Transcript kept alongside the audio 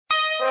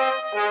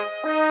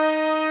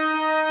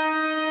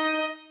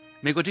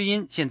美国之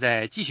音现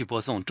在继续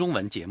播送中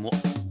文节目。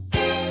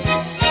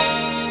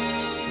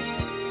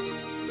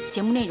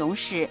节目内容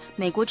是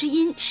美国之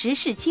音时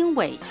事经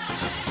纬。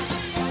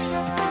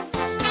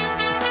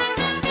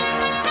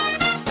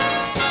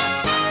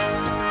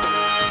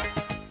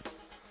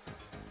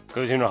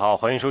各位听众好，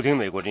欢迎收听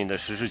美国之音的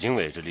时事经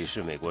纬，这里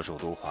是美国首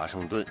都华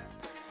盛顿。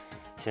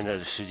现在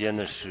的时间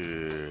呢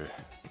是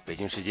北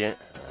京时间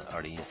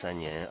2013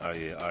年2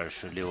月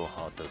26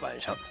号的晚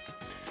上。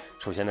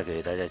首先呢，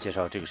给大家介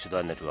绍这个时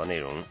段的主要内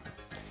容。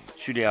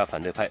叙利亚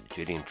反对派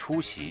决定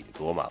出席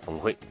罗马峰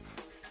会。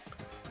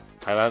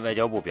台湾外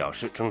交部表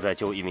示，正在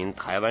就一名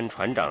台湾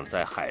船长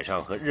在海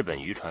上和日本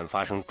渔船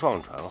发生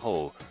撞船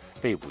后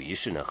被捕一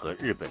事呢和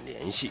日本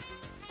联系。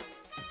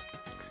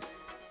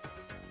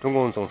中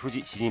共总书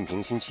记习近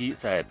平星期一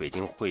在北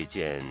京会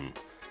见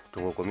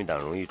中国国民党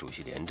荣誉主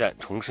席连战，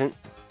重申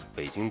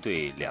北京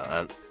对两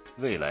岸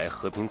未来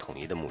和平统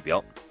一的目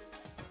标。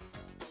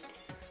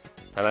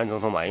台湾总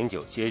统马英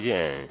九接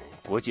见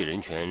国际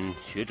人权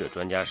学者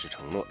专家时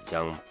承诺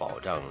将保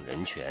障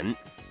人权。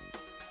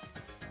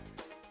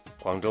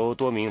广州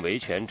多名维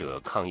权者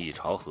抗议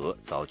朝核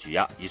遭拘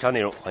押。以上内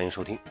容欢迎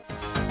收听。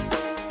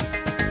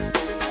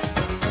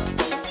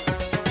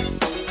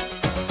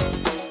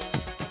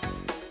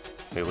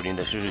美国林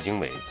的时事经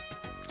纬。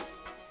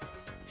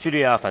叙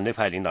利亚反对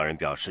派领导人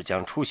表示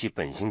将出席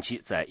本星期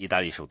在意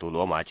大利首都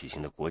罗马举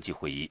行的国际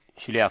会议。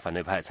叙利亚反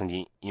对派曾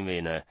经因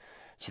为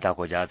其他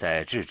国家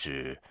在制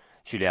止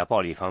叙利亚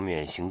暴力方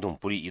面行动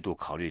不利，一度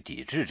考虑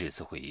抵制这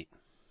次会议。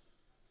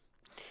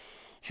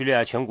叙利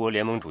亚全国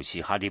联盟主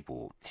席哈迪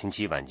卜星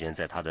期晚间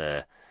在他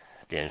的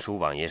脸书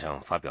网页上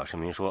发表声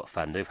明说，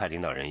反对派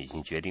领导人已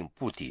经决定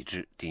不抵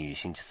制定于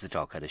星期四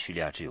召开的叙利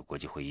亚之友国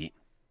际会议。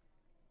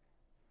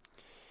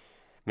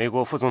美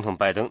国副总统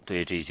拜登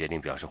对这一决定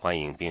表示欢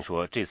迎，并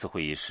说这次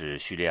会议是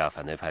叙利亚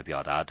反对派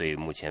表达对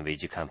目前危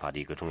机看法的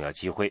一个重要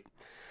机会。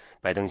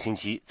拜登星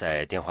期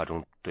在电话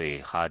中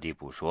对哈迪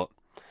卜说，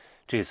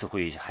这次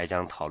会议还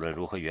将讨论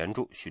如何援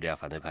助叙利亚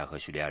反对派和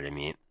叙利亚人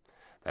民。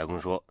白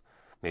宫说，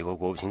美国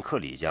国务卿克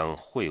里将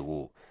会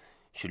晤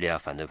叙利亚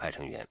反对派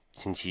成员。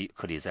星期一，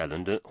克里在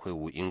伦敦会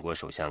晤英国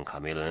首相卡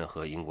梅伦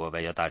和英国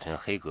外交大臣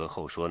黑格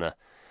后说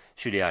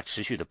叙利亚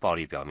持续的暴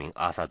力表明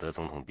阿萨德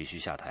总统必须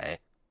下台。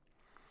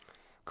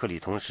克里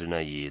同时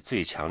以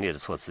最强烈的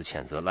措辞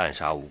谴责滥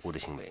杀无辜的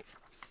行为。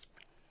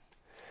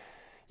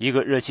一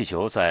个热气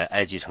球在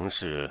埃及城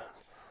市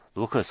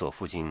卢克索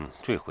附近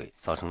坠毁，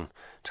造成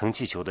乘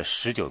气球的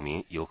19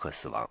名游客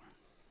死亡。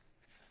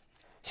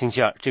星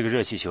期二，这个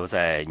热气球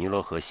在尼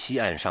罗河西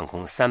岸上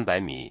空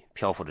300米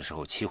漂浮的时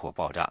候起火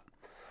爆炸，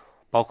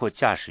包括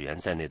驾驶员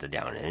在内的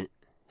2人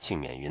幸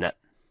免遇难。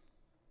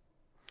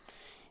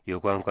有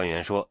关官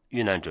员说，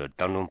遇难者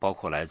当中包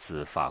括来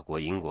自法国、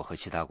英国和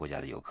其他国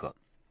家的游客。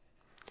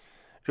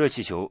热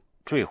气球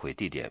坠毁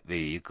地点位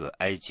于一个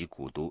埃及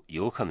古都，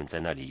游客们在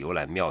那里游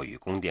览庙宇、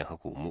宫殿和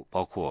古墓，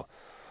包括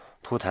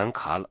图坦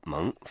卡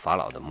蒙法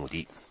老的墓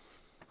地。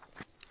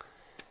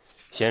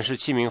显示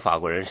7名法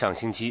国人上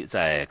星期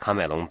在喀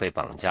麦隆被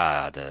绑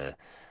架的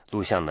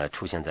录像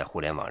出现在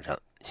互联网上。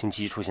星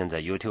期一出现在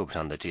YouTube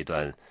上的这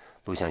段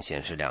录像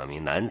显示2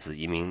名男子、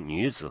1名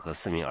女子和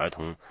4名儿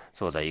童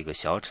坐在一个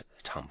小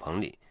敞篷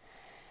里。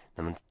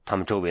那么他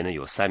们周围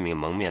有3名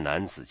蒙面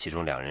男子，其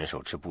中2人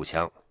手持步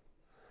枪。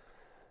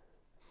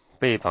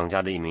被绑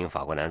架的1名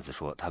法国男子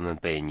说，他们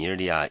被尼日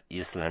利亚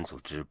伊斯兰组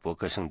织伯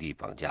克圣地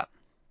绑架。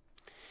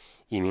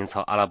一名操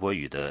阿拉伯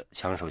语的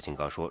枪手警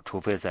告说，除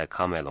非在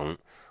喀麦隆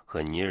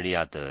和尼日利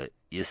亚的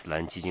伊斯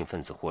兰激进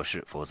分子获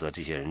释，否则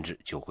这些人质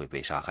就会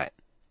被杀害。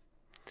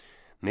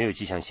没有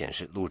迹象显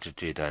示录制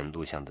这段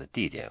录像的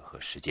地点和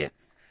时间。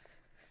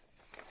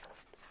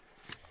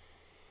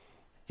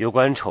有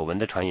关丑闻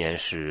的传言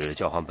是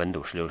教皇本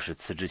笃16世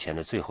辞职前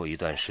的最后一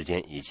段时间，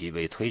以及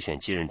为推选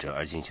继任者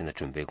而进行的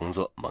准备工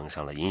作蒙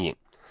上了阴影。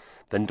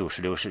本笃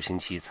16世星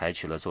期采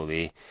取了作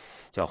为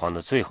教皇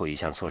的最后一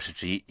项措施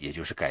之一，也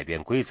就是改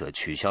变规则，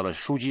取消了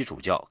枢机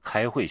主教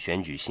开会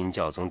选举新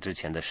教宗之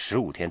前的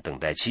15天等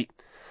待期。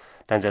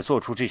但在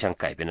做出这项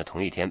改变的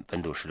同一天，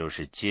本笃16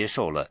世接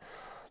受了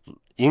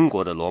英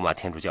国的罗马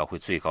天主教会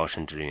最高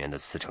神职人员的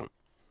辞呈。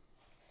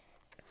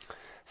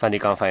梵蒂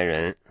冈发言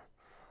人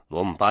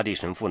罗姆巴蒂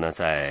神父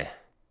在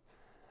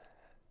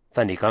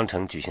梵蒂冈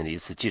城举行的一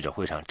次记者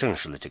会上证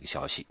实了这个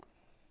消息。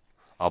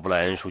奥布莱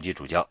恩枢机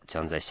主教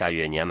将在下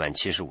月年满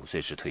75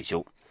岁时退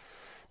休，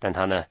但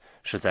他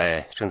是在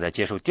正在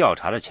接受调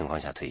查的情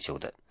况下退休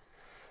的。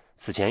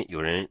此前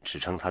有人指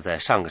称他在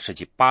上个世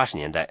纪80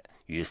年代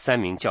与3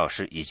名教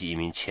师以及1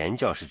名前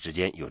教师之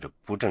间有着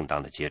不正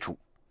当的接触。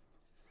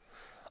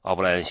奥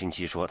布莱恩星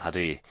期说，他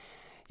对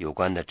有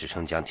关的指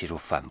称将提出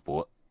反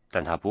驳，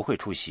但他不会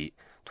出席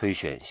推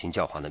选新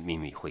教皇的秘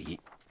密会议。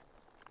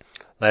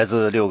来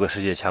自6个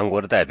世界强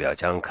国的代表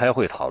将开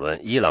会讨论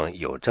伊朗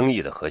有争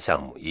议的核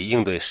项目，以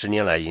应对10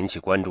年来引起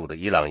关注的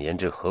伊朗研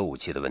制核武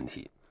器的问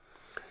题。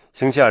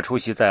星期二出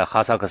席在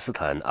哈萨克斯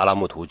坦阿拉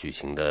木图举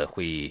行的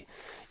会议，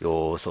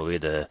有所谓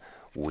的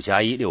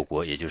5+1 6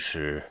国，也就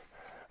是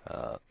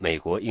美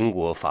国、英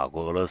国、法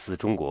国、俄罗斯、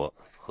中国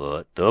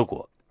和德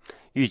国。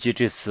预计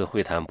这次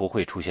会谈不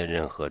会出现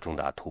任何重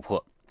大突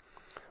破。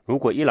如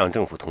果伊朗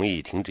政府同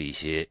意停止一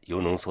些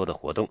铀浓缩的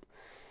活动，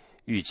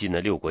预计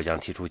呢6国将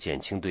提出减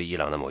轻对伊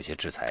朗的某些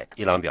制裁。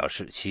伊朗表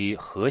示其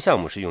核项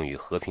目是用于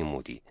和平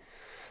目的，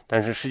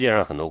但是世界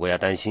上很多国家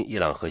担心伊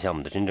朗核项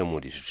目的真正目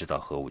的是制造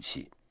核武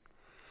器。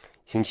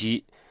星期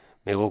一，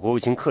美国国务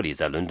卿克里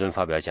在伦敦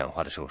发表讲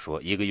话的时候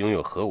说，一个拥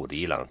有核武的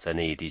伊朗在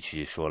那一地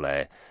区说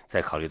来，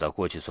在考虑到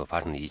过去所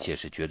发生的一切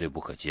是绝对不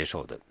可接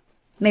受的。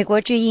美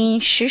国之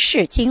音时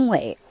事经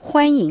纬，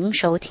欢迎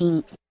收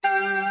听。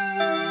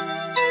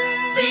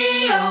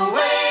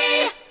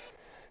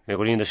美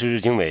国之音的时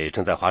事经纬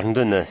正在华盛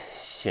顿呢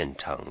现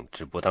场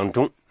直播当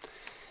中。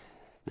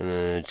那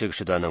么这个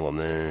时段呢，我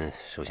们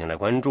首先来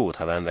关注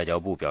台湾外交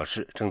部表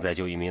示，正在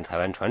就一名台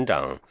湾船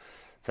长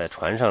在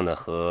船上呢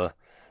和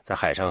在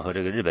海上和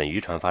这个日本渔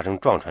船发生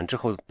撞船之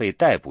后被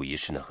逮捕一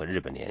事呢和日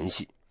本联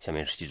系。下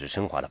面是记者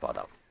申华的报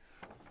道。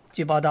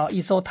据报道，一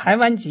艘台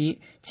湾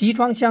籍集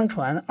装箱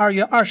船2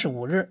月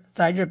25日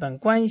在日本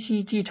关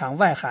西机场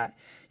外海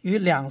与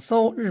2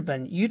艘日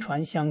本渔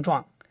船相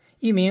撞，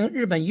一名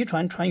日本渔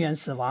船船员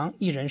死亡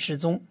，1人失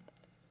踪。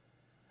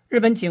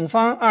日本警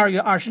方2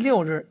月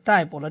26日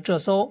逮捕了这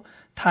艘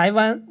台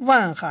湾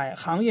万海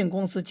航运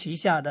公司旗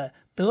下的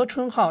德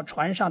春号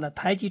船上的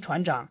台籍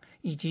船长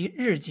以及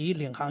日籍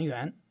领航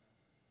员。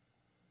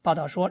报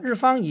道说，日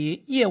方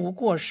以业务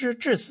过失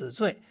致死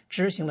罪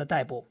执行了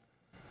逮捕。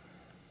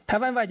台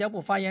湾外交部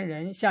发言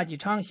人夏纪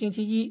昌星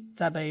期一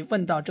在被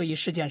问到这一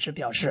事件时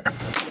表示，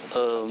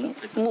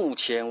目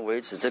前为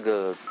止，这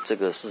个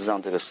事实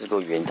上这个事故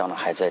原因当然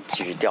还在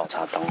继续调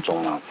查当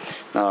中啊。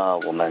那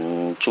我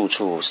们住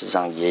处事实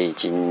上也已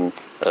经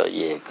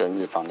也跟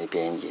日方那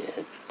边也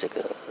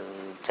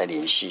在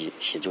联系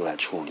协助来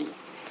处理。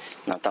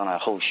那当然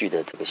后续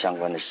的这个相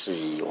关的事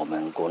宜，我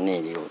们国内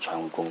也有船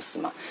务公司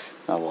嘛，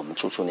那我们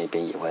住处那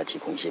边也会提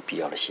供一些必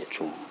要的协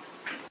助。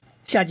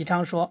夏纪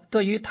昌说，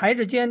对于台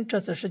日间这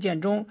次事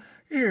件中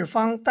日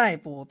方逮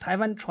捕台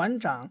湾船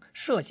长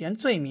涉嫌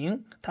罪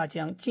名，他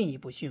将进一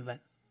步讯问。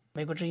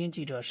美国之音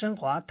记者申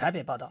华台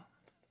北报道。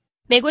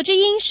美国之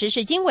音时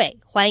事经纬，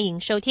欢迎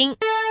收听。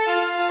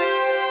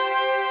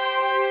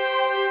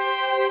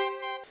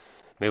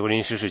美国之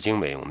音时事经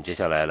纬，我们接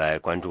下来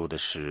关注的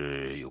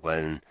是有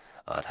关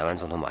台湾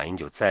总统马英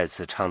九再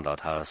次倡导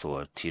他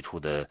所提出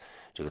的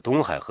这个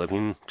东海和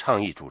平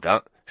倡议主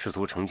张，试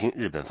图澄清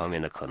日本方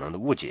面的可能的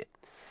误解。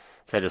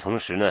在这同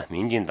时呢，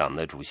民进党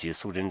的主席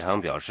苏贞昌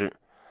表示，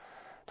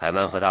台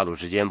湾和大陆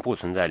之间不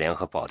存在联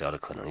合保钓的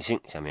可能性。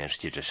下面是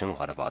记者申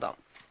华的报道。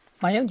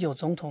马英九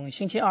总统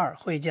星期二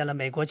会见了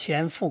美国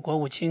前副国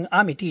务卿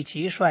阿米蒂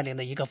奇率领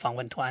的一个访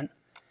问团，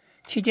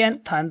期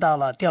间谈到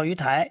了钓鱼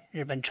台，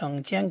日本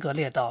称尖阁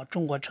列岛，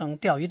中国称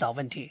钓鱼岛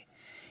问题，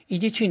以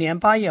及去年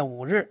8月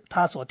5日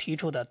他所提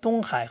出的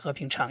东海和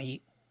平倡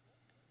议。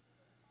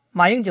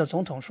马英九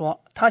总统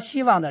说，他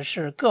希望的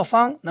是各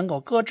方能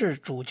够搁置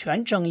主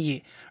权争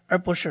议，而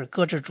不是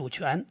搁置主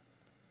权。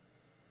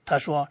他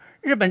说，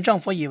日本政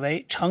府以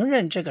为承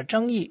认这个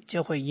争议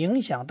就会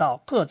影响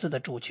到各自的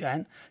主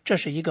权，这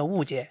是一个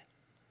误解。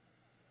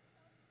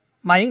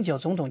马英九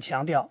总统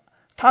强调，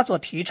他所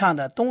提倡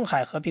的东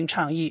海和平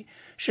倡议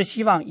是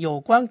希望有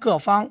关各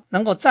方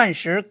能够暂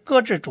时搁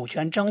置主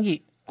权争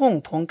议，共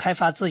同开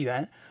发资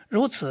源，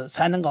如此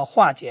才能够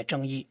化解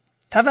争议。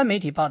台湾媒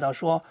体报道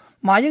说，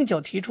马英九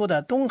提出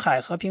的东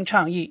海和平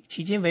倡议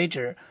迄今为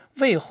止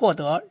未获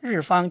得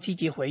日方积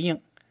极回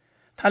应。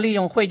他利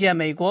用会见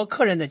美国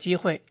客人的机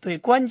会，对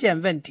关键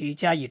问题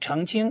加以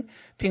澄清，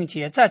并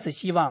且再次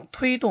希望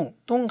推动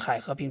东海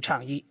和平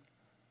倡议。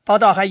报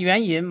道还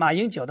援引马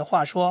英九的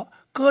话说，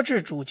搁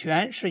置主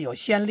权是有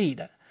先例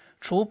的，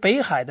除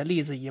北海的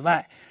例子以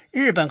外，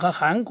日本和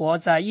韩国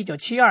在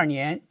1972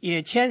年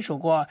也签署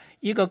过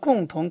一个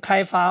共同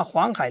开发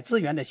黄海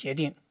资源的协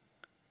定。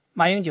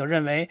马英九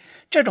认为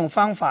这种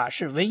方法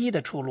是唯一的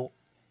出路。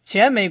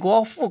前美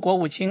国副国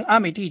务卿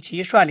阿米蒂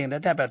奇率领的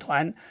代表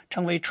团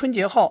成为春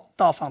节后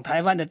到访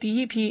台湾的第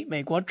一批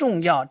美国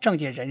重要政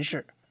界人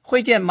士。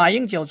会见马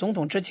英九总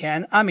统之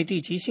前，阿米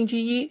蒂奇星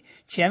期一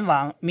前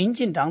往民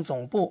进党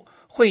总部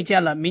会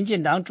见了民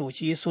进党主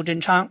席苏贞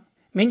昌。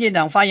民进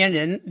党发言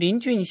人林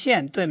俊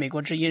宪对美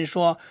国之音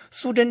说，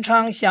苏贞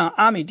昌向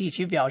阿米蒂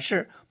奇表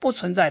示，不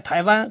存在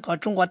台湾和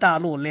中国大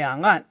陆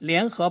两岸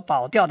联合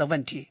保钓的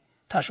问题。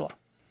他说，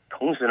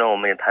同时呢，我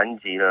们也谈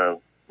及了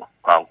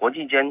国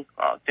际间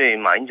对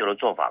马英九的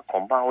做法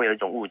恐怕会有一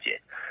种误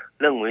解，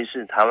认为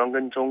是台湾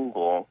跟中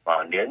国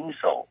联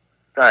手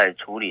在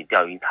处理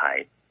钓鱼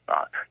台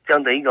这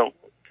样的一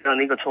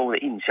个错误的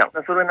印象。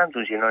那苏贞昌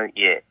主席呢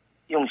也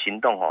用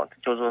行动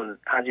就是说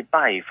他去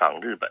拜访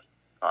日本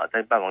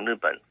在拜访日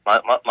本，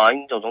马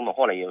英九总统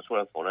后来也有出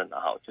来否认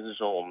就是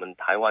说我们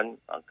台湾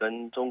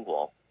跟中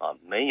国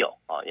没有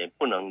也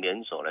不能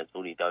联手来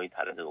处理钓鱼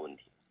台的这个问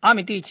题。阿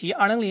米蒂奇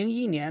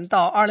2001年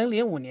到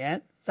2005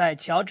年在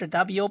乔治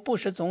W 布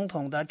什总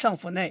统的政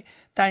府内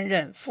担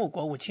任副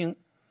国务卿，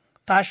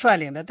他率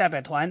领的代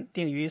表团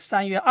定于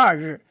3月2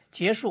日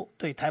结束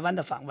对台湾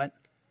的访问。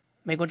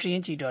美国之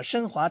音记者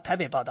申华台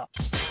北报道。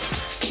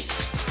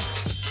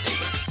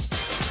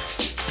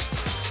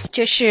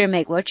这是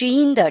美国之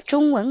音的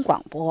中文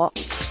广播。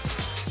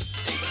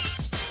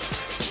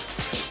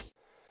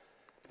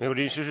美国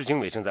之音时事经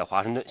纬正在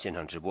华盛顿现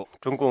场直播。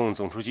中共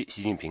总书记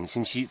习近平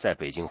星期在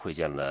北京会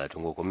见了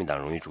中国国民党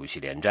荣誉主席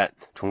连战，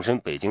重申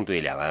北京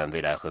对两岸未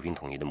来和平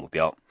统一的目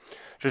标。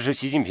这是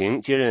习近平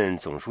接任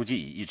总书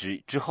记一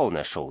职之后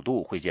首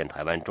度会见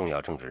台湾重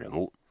要政治人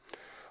物。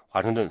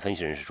华盛顿分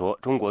析人士说，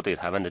中国对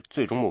台湾的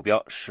最终目标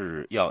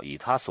是要以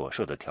他所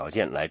设的条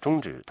件来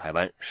终止台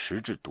湾实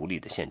质独立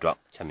的现状。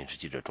下面是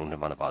记者钟振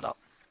邦的报道。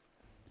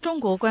中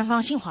国官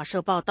方新华社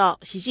报道，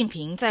习近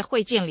平在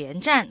会见连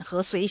战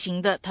和随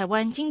行的台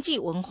湾经济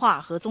文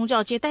化和宗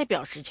教界代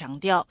表时强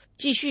调，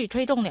继续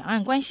推动两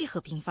岸关系和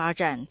平发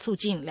展，促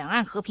进两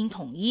岸和平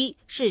统一，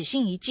是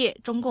新一届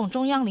中共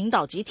中央领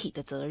导集体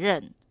的责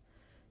任。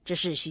这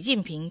是习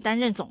近平担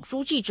任总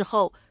书记之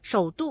后，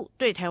首度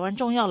对台湾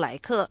重要来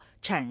客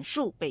阐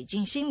述北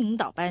京新领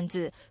导班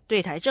子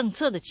对台政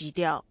策的基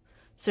调。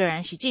虽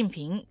然习近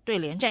平对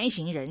连战一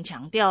行人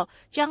强调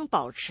将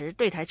保持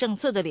对台政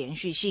策的连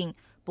续性，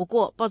不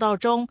过报道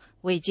中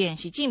未见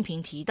习近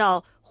平提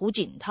到胡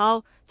锦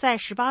涛在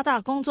18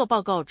大工作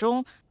报告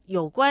中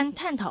有关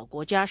探讨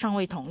国家尚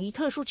未统一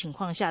特殊情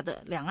况下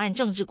的两岸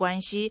政治关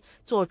系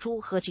做出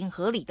合情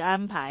合理的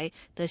安排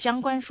的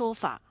相关说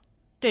法。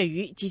对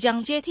于即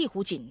将接替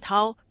胡锦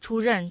涛出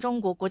任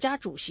中国国家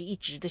主席一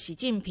职的习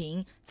近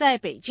平，在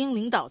北京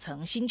领导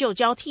层新旧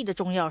交替的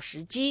重要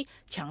时机，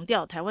强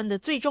调台湾的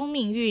最终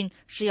命运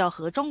是要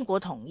和中国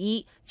统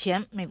一。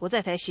前美国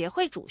在台协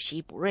会主席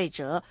卜瑞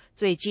哲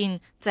最近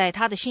在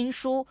他的新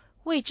书《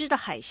未知的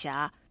海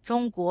峡：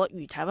中国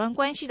与台湾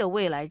关系的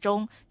未来》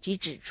中，即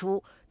指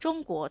出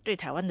中国对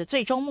台湾的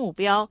最终目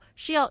标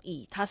是要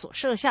以他所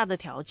设下的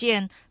条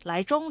件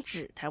来终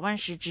止台湾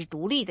实质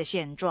独立的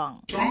现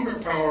状。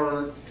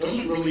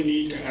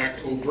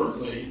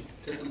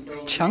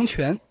强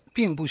权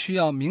并不需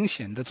要明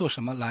显的做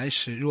什么来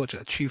使弱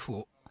者屈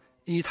服。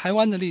以台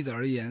湾的例子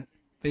而言，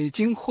北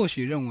京或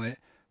许认为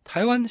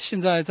台湾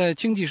现在在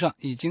经济上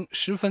已经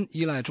十分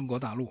依赖中国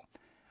大陆，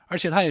而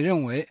且他也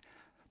认为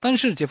单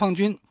是解放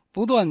军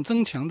不断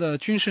增强的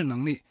军事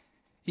能力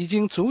已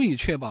经足以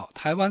确保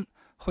台湾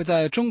会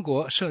在中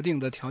国设定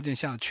的条件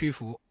下屈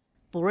服。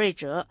卜瑞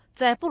哲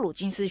在布鲁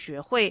金斯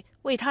学会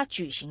为他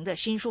举行的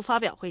新书发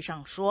表会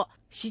上说，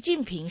习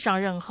近平上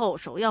任后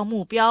首要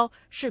目标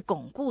是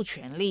巩固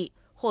权力，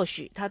或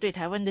许他对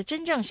台湾的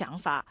真正想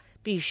法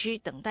必须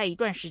等待一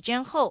段时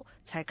间后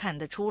才看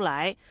得出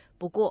来。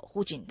不过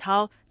胡锦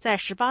涛在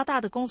18大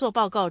的工作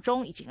报告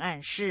中已经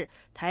暗示，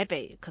台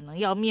北可能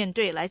要面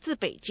对来自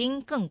北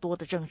京更多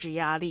的政治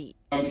压力。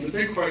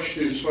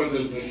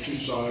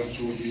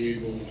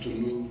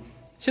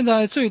现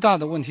在最大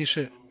的问题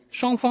是，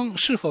双方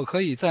是否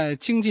可以在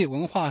经济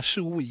文化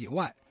事务以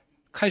外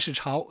开始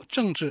朝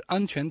政治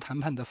安全谈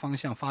判的方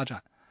向发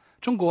展。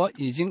中国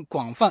已经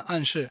广泛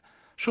暗示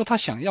说他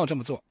想要这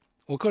么做。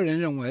我个人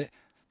认为，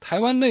台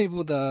湾内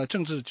部的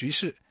政治局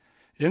势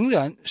仍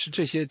然是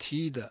这些提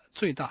议的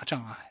最大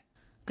障碍。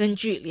根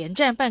据连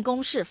战办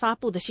公室发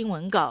布的新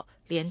闻稿，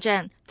连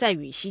战在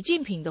与习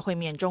近平的会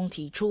面中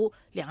提出，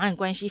两岸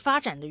关系发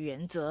展的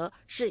原则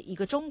是一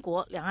个中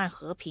国，两岸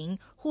和平、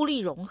互利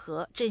融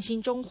合、振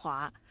兴中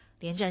华。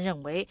连战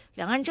认为，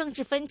两岸政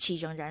治分歧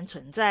仍然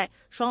存在，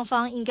双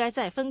方应该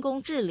在分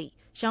工治理、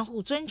相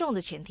互尊重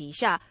的前提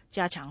下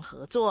加强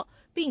合作，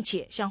并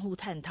且相互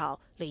探讨、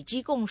累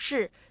积共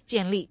识，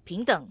建立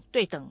平等、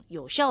对等、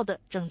有效的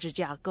政治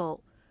架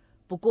构。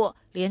不过，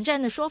连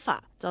战的说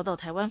法遭到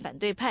台湾反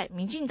对派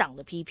民进党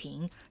的批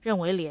评，认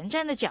为连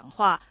战的讲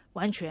话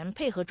完全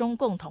配合中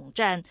共统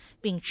战，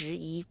并质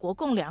疑国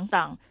共两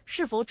党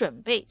是否准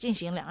备进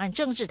行两岸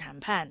政治谈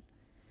判。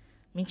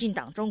民进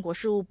党中国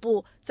事务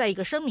部在一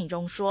个声明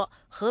中说，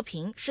和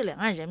平是两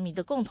岸人民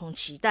的共同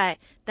期待，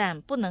但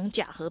不能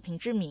假和平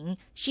之名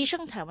牺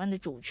牲台湾的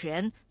主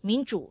权、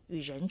民主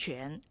与人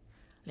权。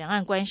两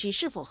岸关系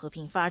是否和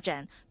平发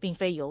展，并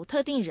非由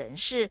特定人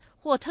士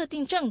或特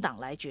定政党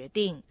来决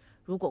定。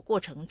如果过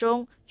程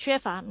中缺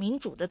乏民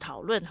主的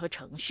讨论和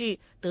程序，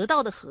得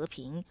到的和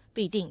平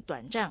必定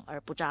短暂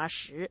而不扎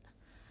实。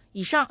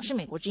以上是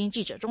美国之音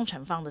记者钟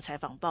成芳的采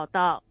访报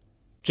道。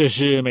这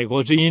是美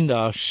国之音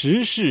的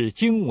时事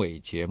经纬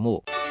节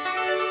目。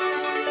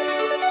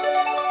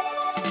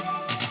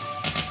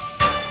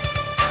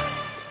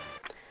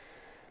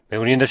美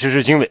国之音的时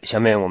事经纬，下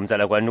面我们再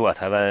来关注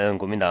台湾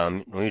国民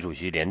党荣誉主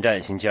席连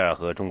战星期二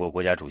和中国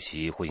国家主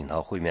席胡锦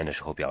涛会面的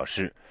时候表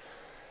示，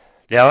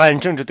两岸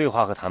政治对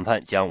话和谈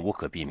判将无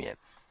可避免。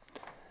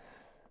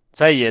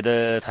在野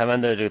的台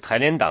湾的台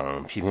联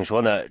党批评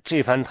说呢，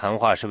这番谈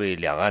话是为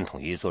两岸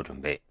统一做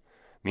准备，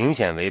明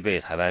显违背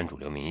台湾主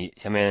流民意。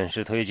下面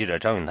是特约记者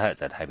张永泰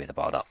在台北的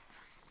报道。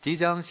即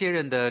将卸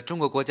任的中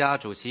国国家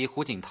主席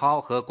胡锦涛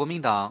和国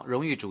民党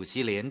荣誉主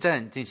席连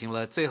战进行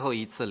了最后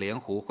一次联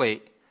胡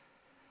会。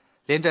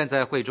连战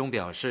在会中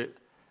表示，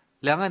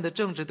两岸的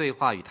政治对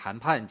话与谈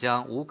判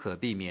将无可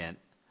避免，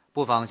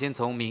不妨先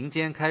从民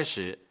间开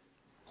始。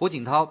胡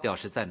锦涛表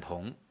示赞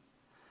同。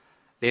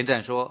连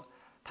战说，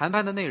谈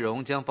判的内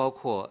容将包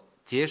括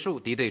结束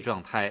敌对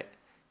状态、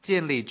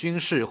建立军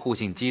事互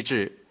信机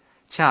制、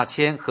洽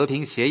签和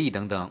平协议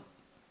等等。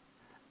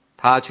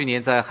他去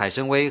年在海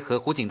参崴和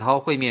胡锦涛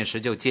会面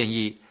时就建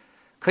议，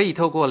可以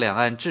透过两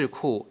岸智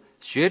库、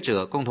学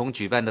者共同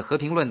举办的和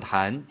平论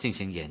坛进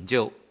行研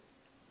究。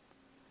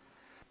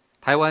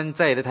台湾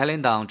在野的台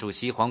联党主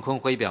席黄坤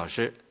辉表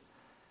示，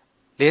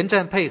连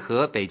战配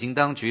合北京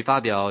当局发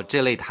表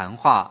这类谈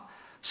话，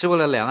是为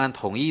了两岸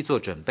统一做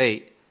准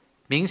备，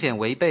明显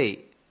违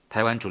背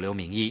台湾主流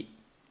民意。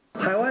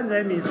台湾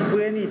人民是不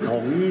愿意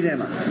统一的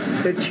嘛？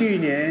在去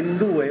年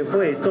陆委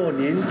会做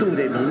年度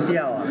的民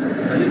调啊，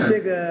这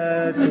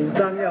个主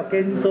张要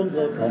跟中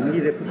国统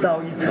一的不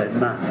到1成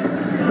嘛，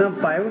那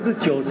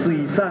90%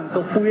以上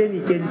都不愿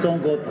意跟中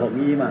国统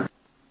一嘛。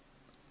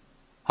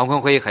黄坤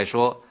辉还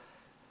说，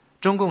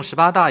中共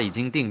18大已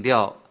经定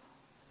调，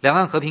两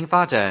岸和平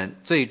发展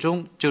最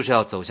终就是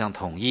要走向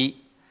统一。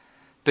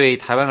对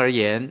台湾而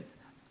言，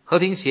和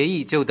平协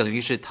议就等于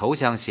是投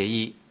降协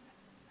议，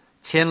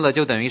签了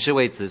就等于是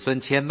为子孙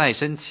签卖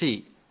身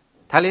契，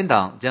台联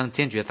党将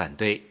坚决反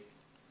对。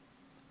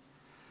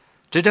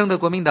执政的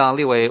国民党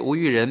立委吴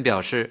育仁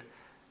表示，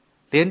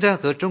连战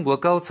和中国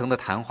高层的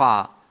谈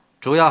话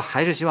主要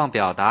还是希望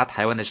表达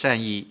台湾的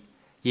善意，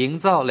营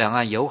造两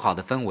岸友好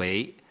的氛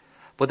围，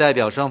不代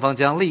表双方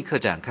将立刻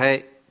展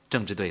开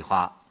政治对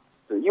话。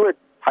因为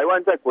台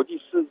湾在国际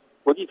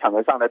场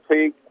合上来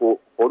推国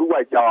陆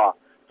外交啊，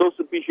都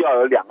是必须要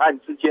有两岸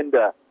之间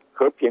的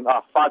和平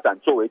发展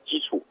作为基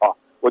础啊。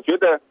我觉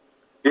得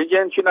连先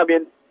生去那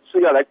边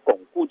是要来巩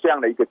固这样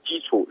的一个基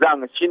础，让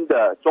新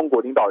的中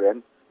国领导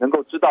人能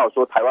够知道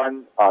说台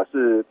湾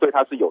是对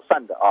他是友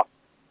善的啊。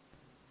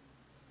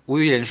吴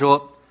育仁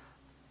说，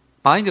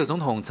马英九总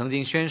统曾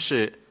经宣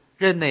誓，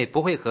任内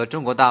不会和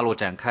中国大陆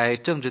展开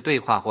政治对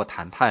话或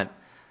谈判，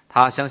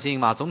他相信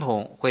马总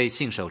统会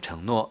信守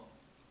承诺。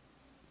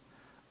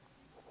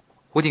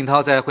胡锦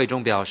涛在会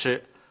中表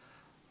示，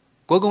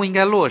国共应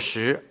该落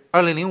实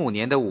2005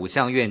年的5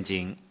项愿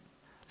景，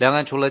两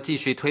岸除了继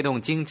续推动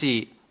经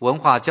济文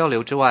化交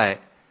流之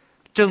外，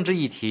政治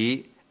议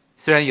题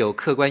虽然有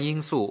客观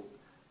因素，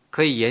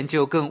可以研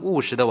究更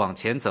务实的往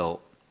前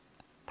走。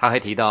他还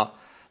提到，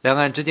两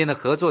岸之间的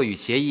合作与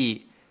协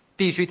议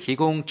必须提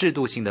供制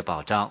度性的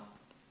保障。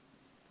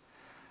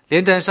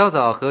连战稍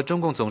早和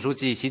中共总书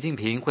记习近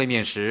平会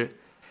面时，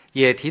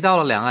也提到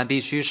了两岸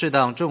必须适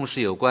当重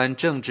视有关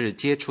政治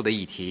接触的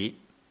议题。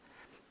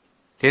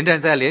连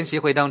战在联席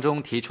会当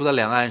中提出了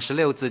两岸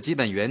16字基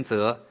本原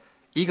则：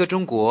一个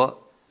中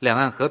国、两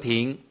岸和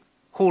平、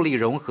互利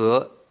融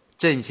合、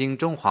振兴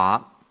中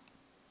华。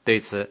对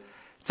此，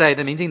在野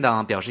的民进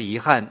党表示遗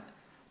憾，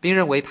并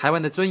认为台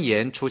湾的尊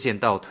严出现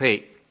倒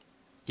退，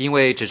因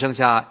为只剩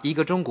下一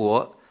个中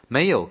国，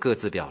没有各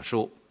自表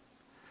述。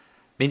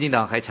民进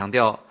党还强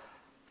调，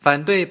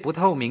反对不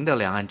透明的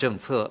两岸政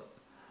策，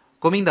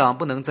国民党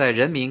不能在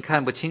人民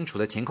看不清楚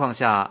的情况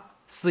下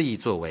肆意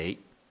作为。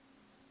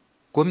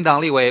国民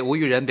党立委吴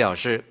育仁表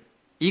示，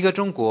一个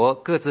中国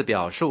各自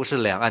表述是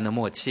两岸的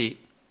默契，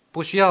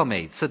不需要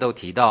每次都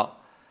提到，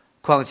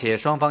况且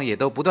双方也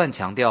都不断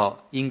强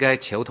调应该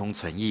求同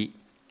存异。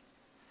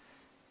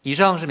以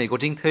上是美国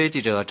之音特约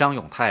记者张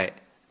永泰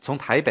从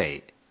台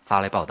北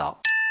发来报道。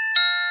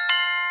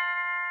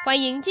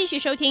欢迎继续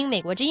收听美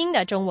国之音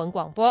的中文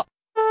广播。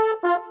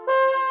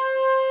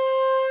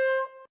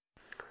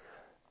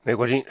美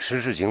国之音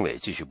时事经纬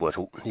继续播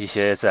出。一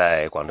些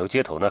在广州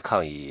街头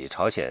抗议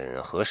朝鲜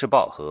核试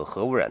爆和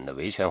核污染的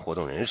维权活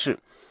动人士，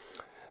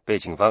被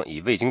警方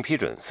以未经批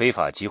准非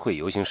法集会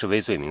游行示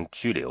威罪名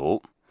拘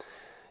留。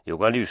有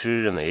关律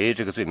师认为，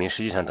这个罪名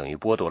实际上等于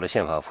剥夺了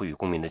宪法赋予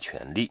公民的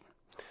权利。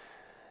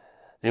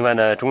另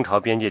外中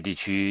朝边界地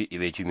区一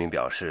位居民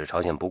表示，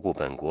朝鲜不顾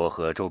本国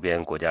和周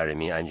边国家人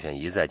民安全，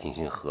一再进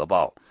行核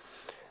爆，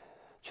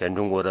全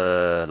中国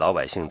的老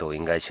百姓都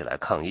应该起来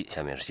抗议。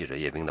下面是记者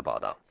叶冰的报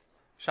道。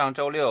上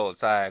周六，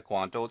在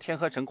广州天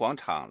河城广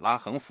场拉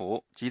横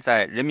幅及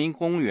在人民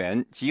公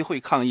园集会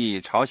抗议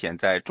朝鲜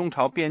在中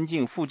朝边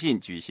境附近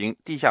举行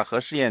地下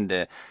核试验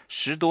的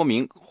10多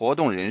名活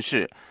动人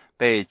士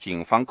被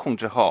警方控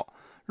制后，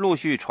陆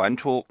续传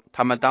出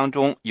他们当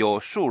中有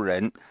数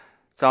人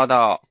遭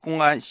到公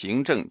安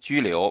行政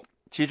拘留，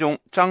其中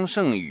张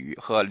胜宇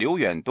和刘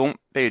远东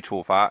被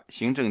处罚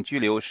行政拘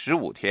留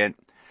15天，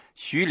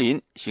徐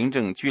林行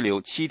政拘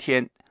留7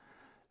天，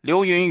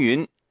刘云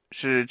云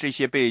是这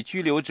些被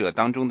拘留者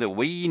当中的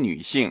唯一女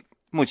性，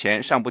目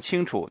前尚不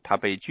清楚她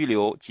被拘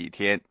留几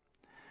天。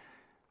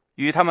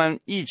与他们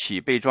一起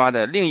被抓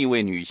的另一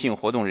位女性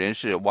活动人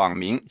士网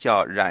名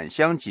叫冉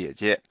香姐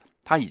姐，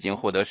她已经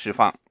获得释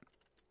放。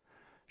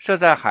设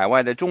在海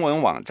外的中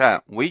文网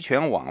站维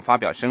权网发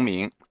表声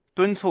明，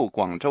敦促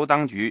广州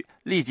当局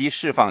立即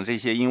释放这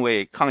些因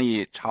为抗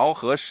议朝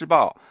核试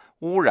爆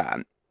污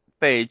染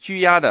被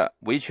拘押的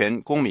维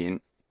权公民。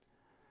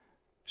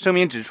声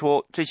明指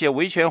出，这些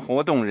维权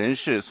活动人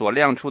士所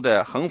亮出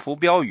的横幅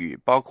标语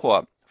包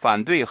括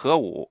反对核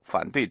武、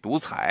反对独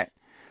裁、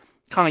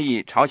抗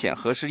议朝鲜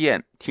核试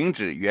验、停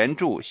止援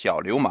助小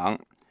流氓。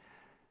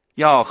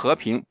要和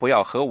平不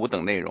要核武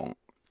等内容。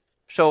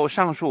受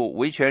上述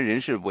维权人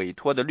士委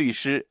托的律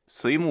师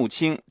隋木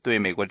清对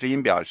美国之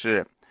音表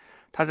示，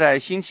他在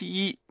星期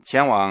一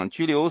前往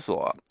拘留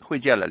所会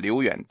见了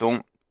刘远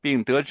东，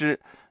并得知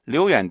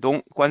刘远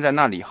东关在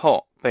那里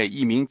后被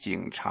一名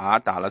警察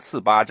打了4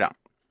巴掌。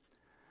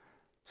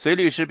隋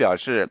律师表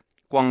示，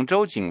广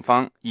州警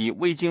方以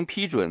未经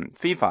批准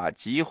非法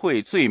集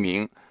会罪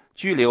名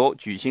拘留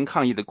举行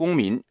抗议的公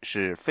民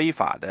是非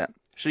法的，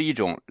是一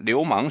种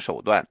流氓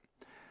手段。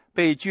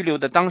被拘留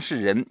的当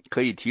事人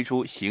可以提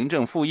出行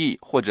政复议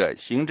或者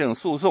行政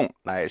诉讼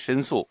来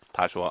申诉。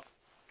他说：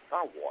那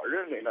我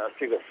认为呢，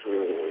这个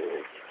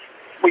是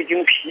未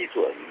经批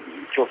准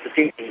就是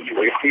定义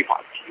为非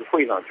法集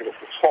会呢，这个是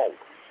错误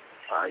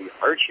啊，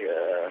而且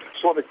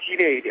说的激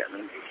烈一点呢，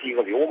是一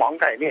个流氓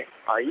概念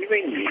啊，因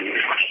为你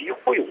集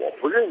会，我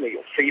不认为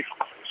有非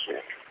法之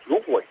说。如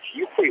果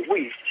集会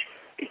未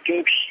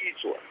经批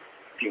准，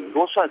顶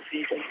多算是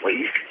一种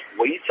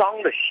违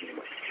章的行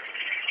为，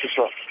就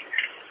是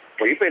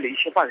违背了一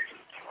些办事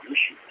程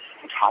序，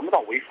查不到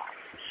违法，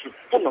是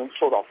不能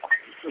受到法律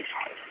制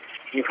裁的。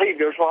你可以比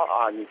如说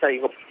啊，你在一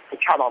个不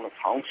恰当的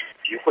场所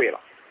集会了。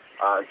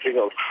这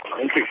个可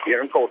能对别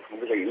人构成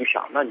这个影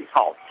响，那你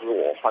告知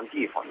我换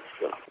地方就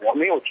是了。我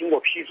没有经过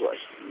批准，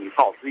你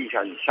告知一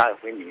下，你下一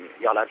回你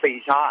要来备一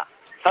下案。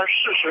但事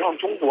实上，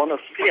中国呢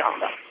是这样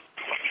的，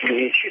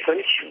你去申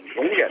请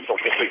永远都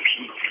不会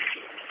批，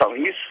等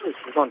于事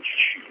实上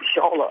取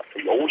消了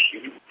游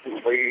行、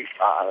示威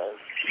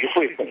集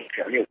会等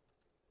权利。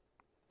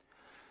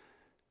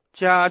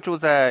家住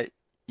在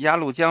鸭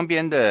绿江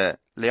边的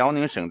辽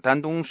宁省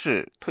丹东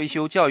市退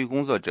休教育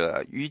工作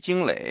者于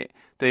经磊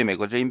对美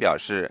国之音表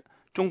示，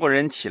中国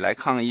人起来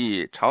抗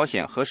议朝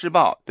鲜核试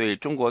爆对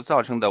中国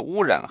造成的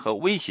污染和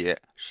威胁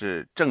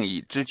是正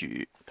义之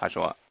举。他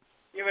说，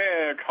因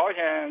为朝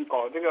鲜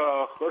搞这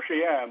个核试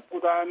验，不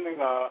单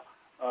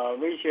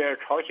威胁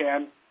朝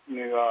鲜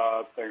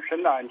本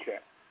身的安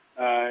全，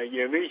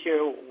也威胁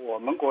我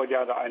们国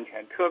家的安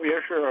全，特别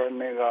是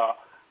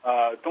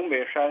东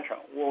北三省。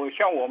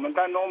像我们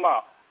丹东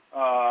吧，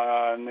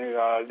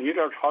离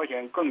着朝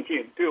鲜更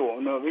近，对我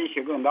们的威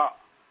胁更大。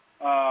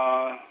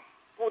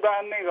不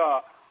单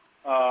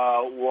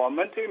我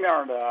们对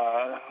面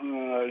的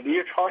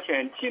离朝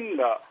鲜近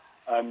的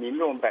民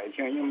众百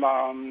姓应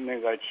当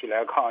起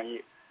来抗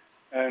议，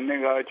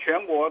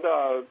全国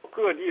的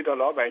各地的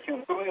老百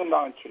姓都应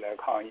当起来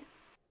抗议。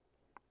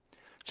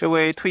这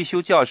位退休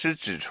教师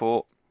指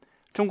出，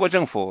中国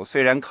政府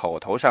虽然口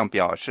头上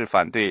表示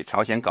反对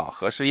朝鲜搞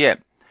核试验，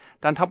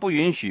但他不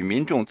允许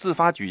民众自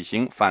发举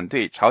行反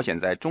对朝鲜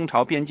在中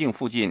朝边境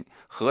附近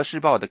核试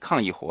爆的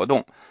抗议活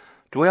动，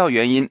主要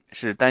原因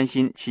是担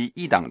心其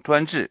一党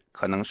专制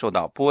可能受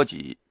到波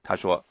及。他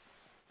说，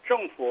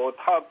政府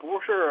它不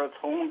是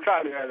从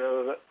战略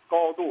的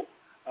高度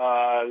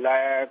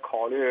来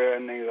考虑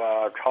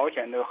朝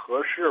鲜的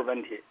核试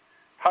问题，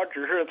它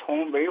只是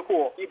从维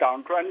护一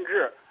党专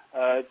制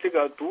这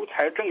个独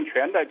裁政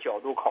权的角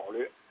度考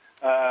虑，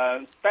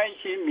担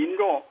心民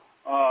众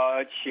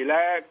起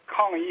来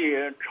抗议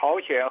朝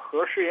鲜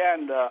核试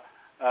验的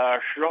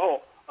时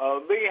候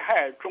危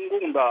害中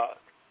共的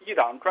一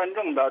党专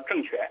政的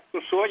政权，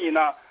所以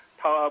呢，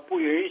他不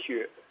允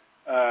许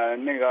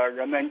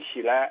人们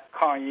起来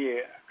抗议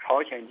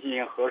朝鲜进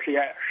行核试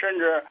验，甚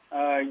至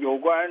有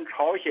关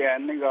朝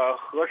鲜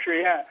核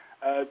试验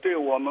对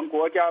我们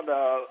国家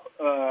的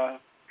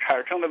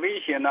产生的威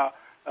胁呢，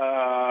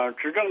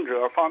执政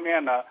者方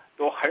面呢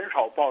都很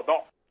少报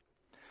道。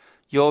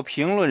有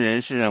评论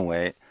人士认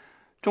为，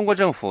中国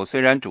政府虽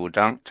然主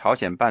张朝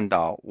鲜半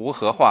岛无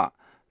核化，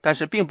但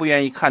是并不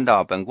愿意看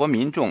到本国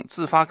民众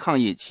自发抗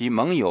议其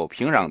盟友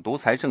平壤独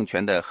裁政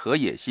权的核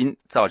野心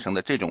造成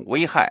的这种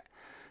危害。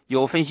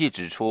有分析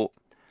指出，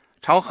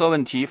朝核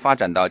问题发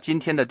展到今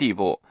天的地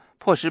步，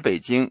迫使北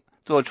京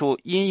做出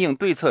因应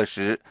对策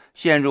时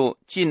陷入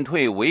进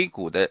退维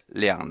谷的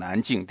两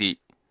难境地。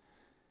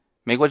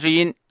美国之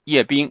音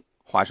叶冰，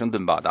华盛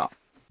顿报道。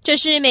这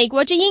是美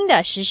国之音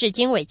的时事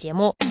经纬节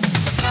目。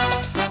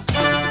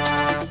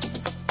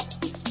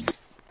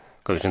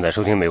各位正在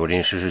收听美国之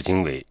音时事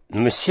经纬。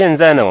那么现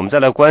在呢，我们再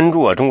来关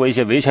注中国一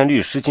些维权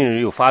律师近日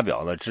又发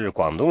表了致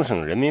广东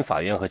省人民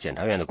法院和检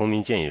察院的公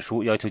民建议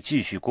书，要求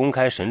继续公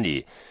开审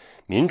理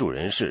民主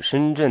人士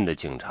深圳的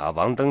警察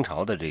王登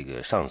潮的这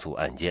个上诉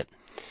案件。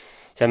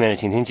下面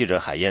请听记者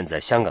海燕在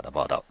香港的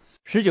报道。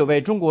19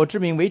位中国知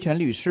名维权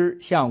律师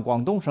向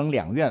广东省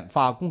两院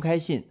发公开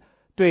信，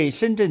对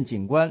深圳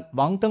警官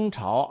王登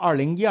潮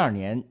2012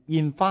年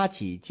因发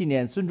起纪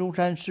念孙中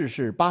山逝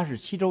世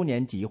87周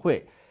年集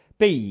会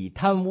被以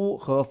贪污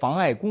和妨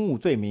碍公务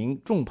罪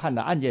名重判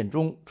的案件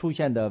中出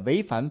现的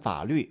违反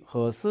法律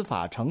和司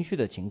法程序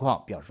的情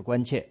况表示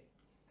关切。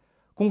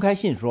公开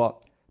信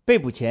说，被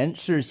捕前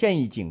是现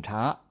役警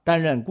察，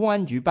担任公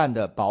安局办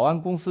的保安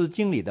公司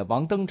经理的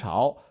王登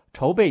潮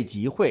筹备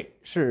集会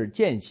是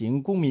践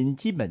行公民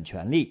基本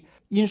权利，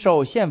应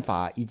受宪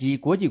法以及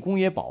国际公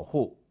约保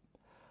护。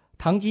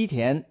唐基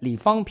田、李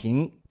方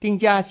平、丁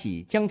家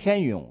喜、江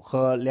天勇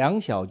和梁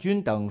小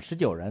军等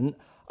19人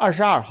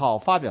22号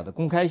发表的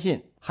公开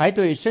信还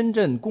对深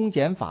圳公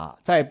检法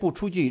在不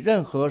出具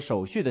任何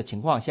手续的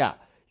情况下，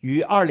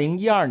于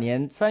2012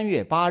年3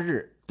月8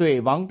日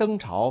对王登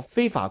潮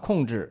非法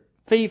控制、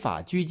非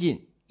法拘禁，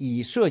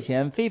以涉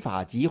嫌非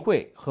法集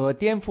会和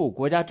颠覆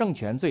国家政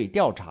权罪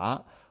调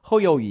查，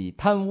后又以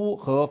贪污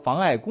和妨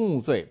碍公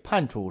务罪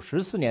判处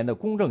14年的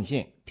公正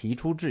性提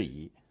出质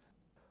疑。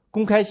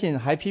公开信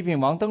还批评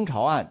王登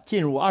潮案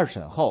进入2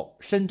审后，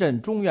深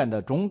圳中院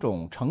的种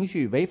种程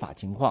序违法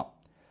情况。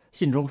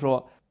信中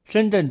说，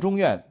深圳中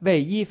院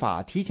未依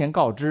法提前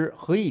告知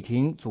合议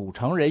庭组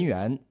成人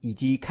员以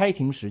及开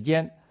庭时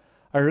间，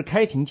而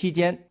开庭期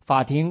间，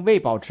法庭未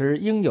保持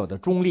应有的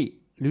中立，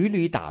屡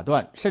屡打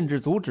断甚至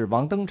阻止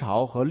王登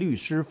潮和律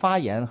师发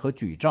言和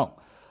举证，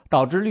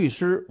导致律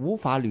师无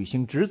法履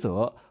行职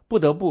责，不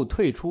得不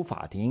退出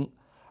法庭。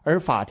而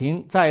法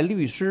庭在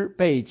律师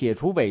被解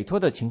除委托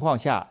的情况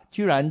下，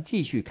居然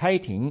继续开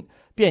庭，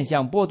变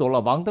相剥夺了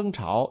王登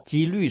潮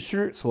及律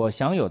师所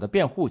享有的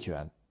辩护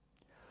权。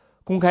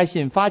公开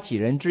信发起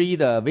人之一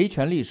的维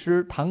权律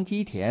师唐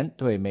基田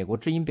对美国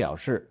之音表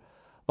示，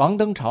王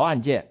登潮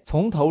案件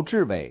从头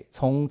至尾，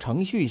从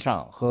程序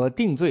上和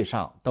定罪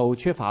上都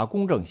缺乏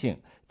公正性，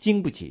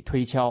经不起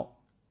推敲。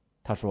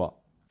他说，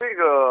这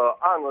个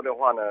案子的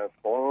话呢，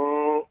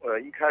从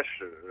一开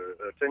始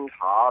侦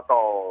查到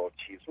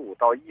起诉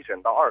到1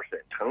审到2审，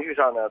程序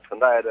上呢存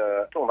在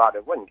着重大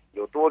的问题，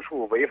有多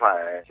处违反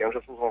刑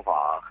事诉讼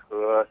法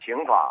和刑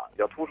法比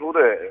较突出的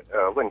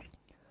问题。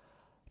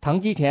唐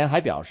基田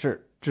还表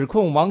示，指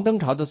控王登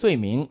潮的罪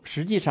名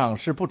实际上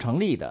是不成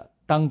立的，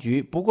当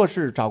局不过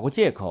是找个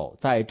借口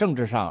在政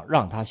治上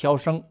让他销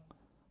声。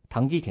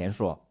唐基田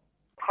说，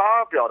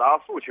他表达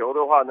诉求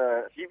的话呢，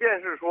即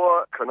便是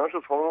说可能是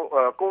从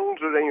公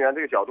职人员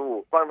这个角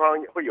度，官方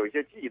会有一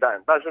些忌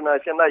惮，但是呢，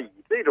现在以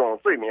这种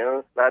罪名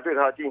来对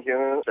他进行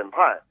审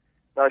判，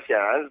那显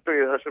然是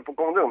对他是不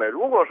公正的。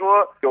如果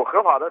说有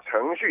合法的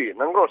程序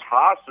能够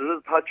查实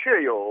他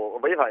确有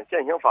违反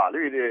现行法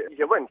律的一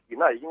些问题，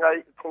那应该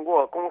通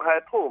过公开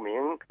透明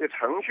的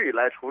程序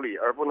来处理，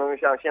而不能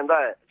像现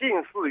在近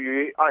似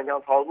于暗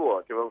箱操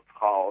作，就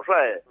草率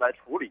来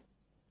处理。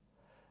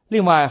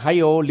另外还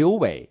有刘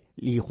伟、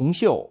李红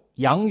秀、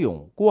杨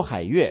勇、郭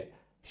海月、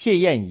谢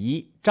燕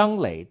怡、张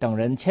磊等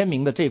人签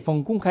名的这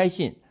封公开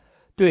信，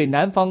对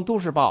南方都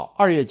市报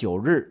2月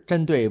9日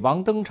针对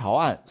王登潮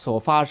案所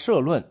发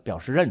社论表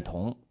示认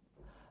同。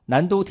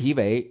南都题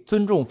为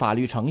尊重法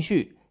律程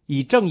序，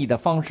以正义的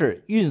方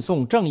式运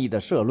送正义的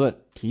社论，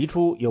提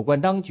出有关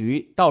当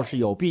局倒是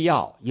有必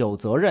要有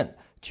责任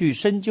去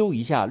深究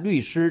一下律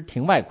师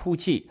庭外哭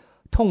泣，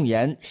痛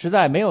言实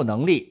在没有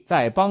能力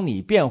再帮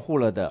你辩护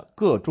了的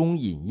各种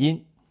隐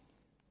因。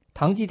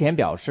唐基田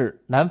表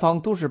示，南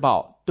方都市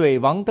报对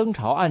王登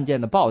潮案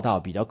件的报道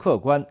比较客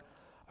观，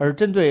而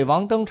针对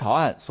王登潮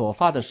案所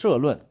发的社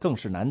论更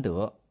是难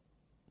得。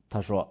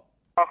他说，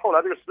后来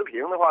这个时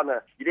评的话呢，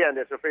提炼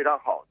的是非常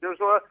好，就是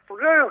说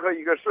任何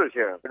一个事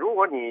情，如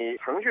果你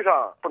程序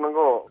上不能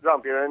够让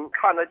别人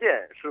看得见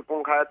是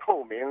公开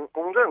透明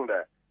公正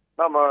的，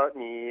那么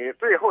你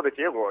最后的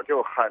结果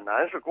就很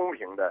难是公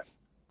平的。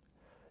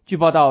据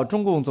报道，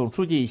中共总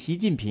书记习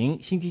近平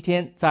星期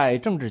天在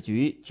政治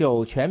局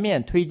就全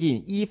面推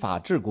进依法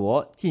治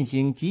国进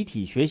行集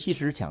体学习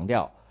时强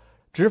调，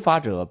执法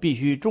者必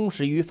须忠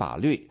实于法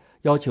律，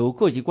要求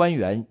各级官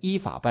员依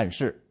法办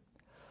事。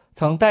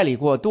曾代理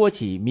过多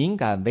起敏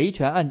感维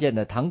权案件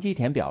的唐基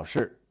田表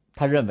示，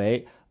他认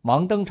为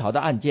王登潮的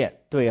案件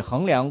对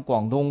衡量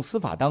广东司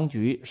法当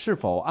局是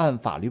否按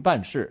法律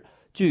办事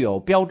具有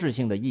标志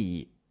性的意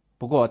义。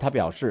不过他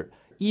表示，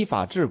依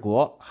法治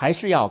国还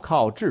是要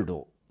靠制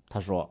度。他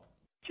说，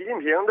习近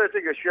平的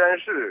这个宣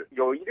示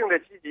有一定的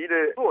积极的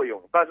作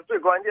用，但是最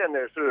关键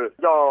的是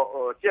要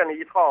建立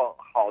一套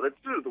好的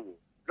制度，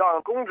让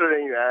公职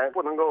人员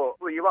不能够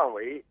肆意妄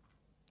为。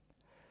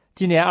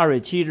今年2月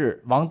7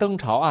日，王登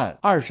潮案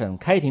2审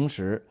开庭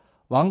时，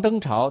王登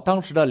潮当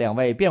时的2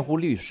位辩护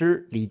律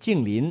师李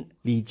静林、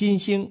李金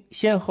星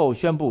先后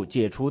宣布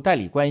解除代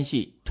理关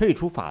系，退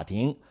出法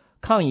庭，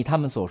抗议他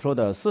们所说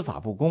的司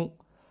法不公。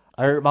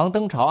而王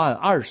登潮案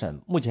2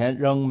审目前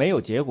仍没有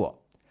结果。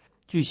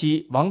据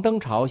悉，王登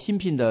潮新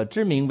聘的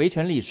知名维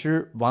权律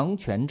师王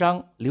全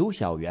章、刘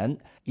晓元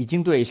已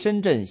经对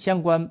深圳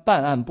相关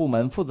办案部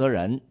门负责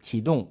人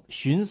启动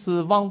徇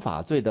私枉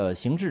法罪的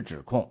刑事指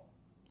控。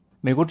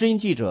美国之音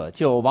记者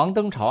就王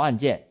登潮案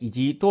件以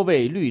及多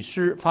位律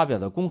师发表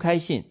的公开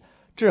信，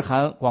致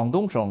函广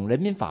东省人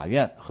民法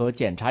院和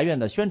检察院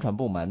的宣传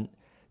部门，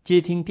接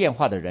听电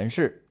话的人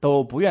士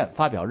都不愿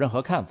发表任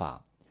何看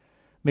法。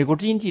美国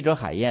之音记者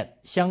海燕，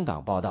香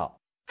港报道。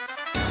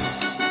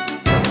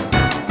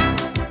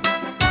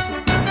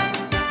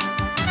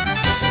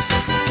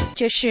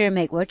这是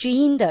美国之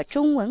音的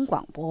中文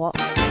广播。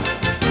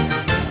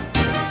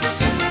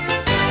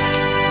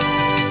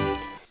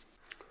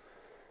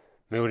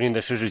美国之音的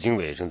时事经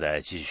纬正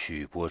在继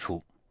续播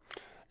出。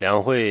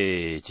两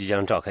会即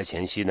将召开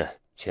前夕呢，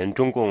前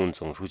中共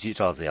总书记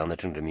赵紫阳的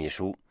政治秘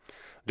书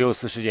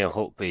，6·4事件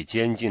后被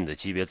监禁的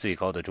级别最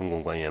高的中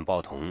共官员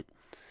鲍彤，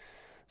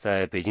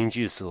在北京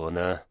居所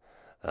呢，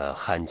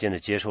罕见的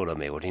接受了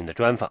美国之音的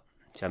专访。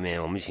下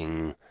面我们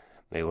请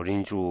美国之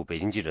音驻北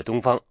京记者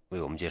东方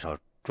为我们介绍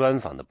专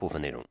访的部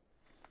分内容。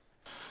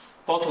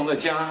包同的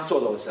家坐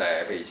落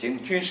在北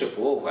京军事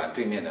博物馆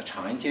对面的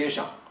长安街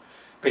上。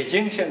北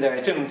京现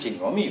在正紧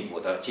锣密鼓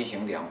地进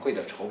行两会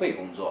的筹备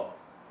工作。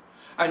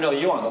按照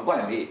以往的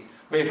惯例，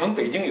每逢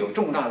北京有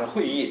重大的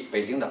会议，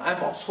北京的安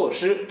保措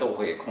施都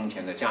会空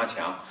前的加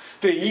强，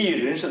对异议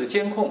人士的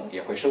监控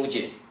也会收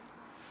紧。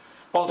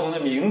包同的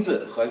名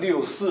字和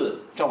6·4、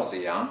赵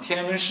紫阳、天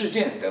安门事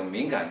件等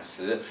敏感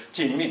词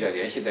紧密地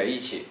联系在一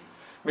起。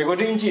美国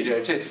之音记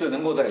者这次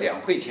能够在两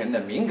会前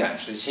的敏感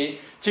时期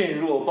进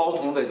入包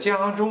同的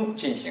家中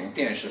进行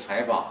电视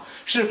采访，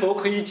是否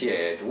可以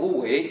解读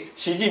为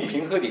习近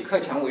平和李克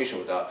强为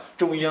首的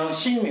中央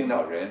新领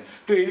导人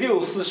对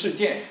6·4事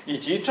件以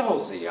及赵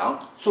紫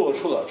阳做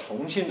出了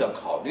重新的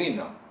考虑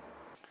呢？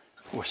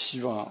我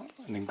希望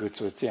能够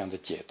做这样的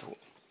解读，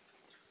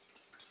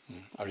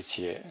而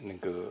且能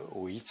够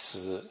维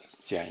持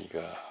这样一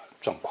个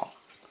状况。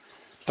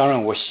当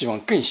然，我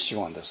更希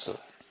望的是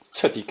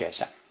彻底改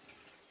善，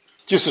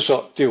就是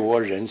说对我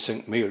人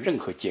生没有任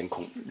何监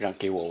控，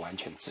给我完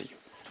全自由，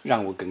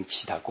让我跟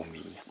其他公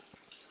民一样。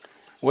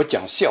我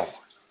讲笑话，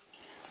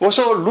我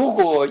说如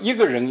果一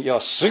个人要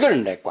10个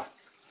人来管，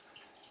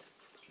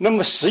那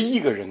么10亿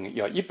个人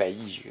要100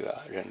亿个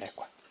人来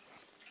管；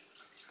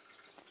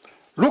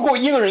如果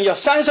一个人要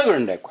30个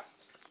人来管，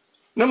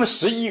那么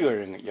10亿个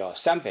人要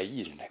300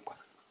亿人来管。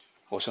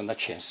我说那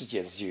全世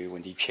界的就业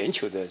问题，全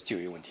球的就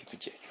业问题都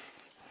解决，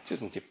这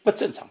种不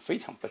正常，非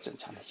常不正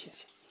常的现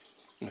象。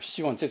我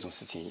希望这种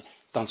事情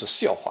当作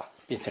笑话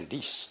变成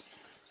历史，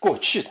过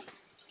去的。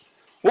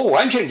我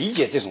完全理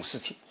解这种事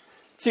情。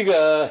这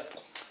个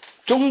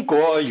中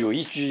国有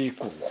一句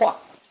古话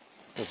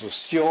叫做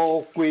萧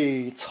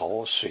规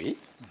曹随，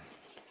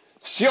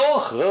萧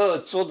何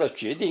做的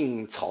决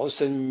定，曹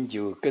参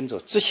就跟着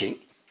执行。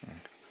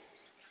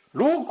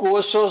如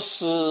果说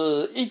是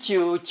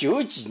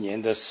1990几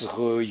年的时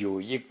候，有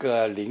一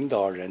个领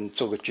导人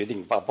做个决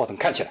定，把包同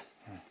看起来，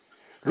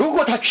如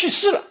果他去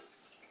世了，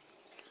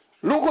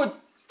如果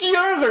第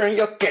二个人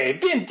要改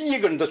变第一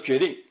个人的决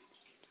定，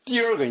第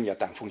二个人要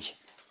担风险。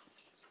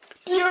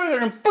第二个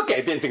人不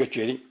改变这个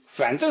决定，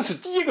反正是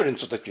第一个人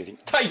做的决定，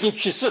他已经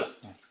去世了，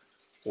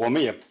我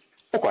们也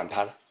不管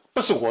他了，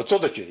不是我做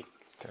的决定。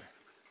对，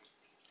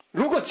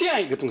如果这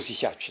样一个东西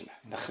下去呢，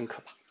那很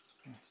可怕，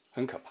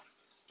很可怕。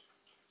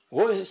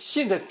我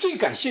现在最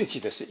感兴趣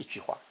的是一句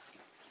话，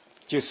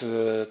就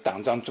是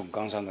党章总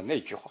纲上的那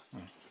句话，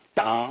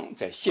党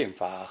在宪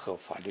法和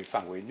法律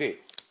范围内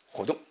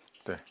活动。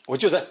对，我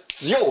觉得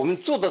只要我们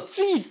做到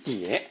这一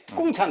点，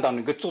共产党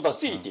能够做到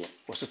这一点，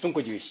我说中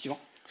国就有希望。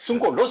中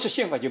国落实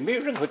宪法就没有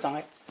任何障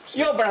碍，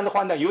要不然的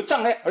话呢，有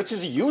障碍，而且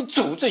是有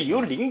组织、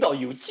有领导、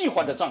有计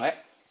划的障碍，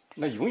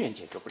那永远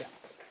解决不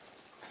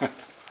了。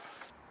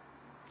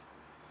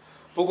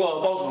不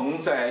过，包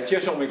同在接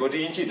受美国之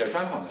音记者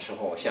专访的时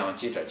候，向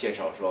记者介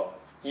绍说，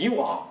以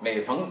往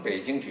每逢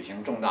北京举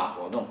行重大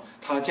活动，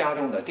他家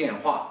中的电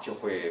话就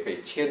会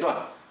被切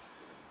断。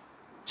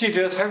记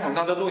者采访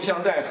他的录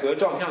像带和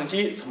照相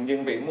机曾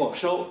经被没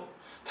收，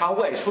他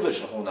外出的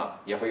时候呢，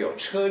也会有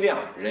车辆、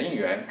人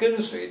员跟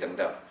随等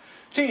等。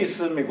这一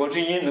次美国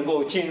之音能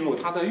够进入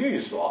他的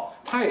寓所，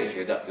他也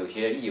觉得有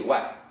些意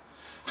外。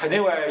海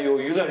内外有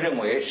舆论认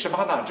为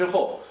，18大之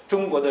后，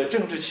中国的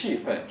政治气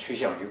氛趋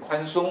向于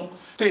宽松。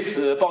对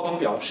此，包同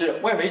表示，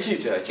外媒记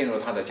者进入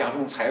他的家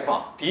中采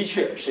访，的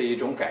确是一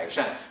种改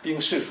善，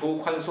并释出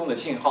宽松的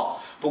信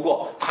号。不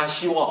过，他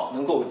希望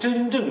能够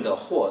真正的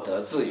获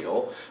得自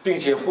由，并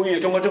且呼吁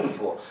中国政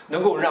府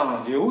能够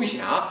让刘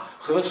霞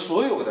和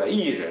所有的异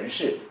议人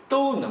士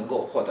都能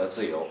够获得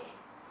自由。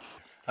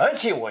而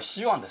且我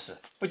希望的是，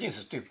不仅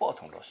是对包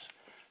同落实，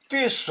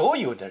对所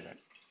有的人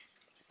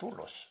都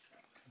落实。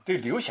对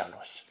刘霞落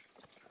实，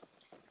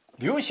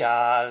刘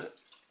霞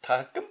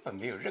他根本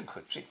没有任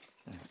何罪，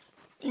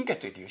应该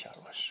对刘霞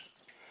落实，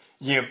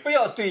也不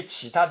要对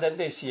其他的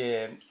那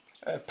些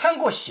判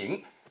过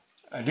刑，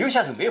刘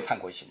霞是没有判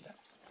过刑的，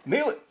没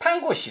有判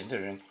过刑的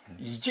人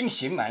已经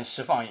刑满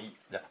释放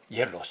的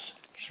也落实。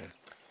是，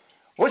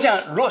我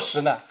想落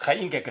实呢，还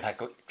应该给他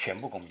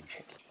全部公民权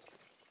利。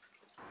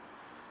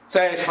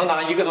在长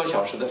达1个多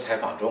小时的采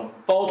访中，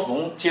包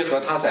同结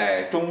合他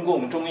在中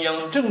共中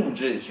央政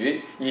治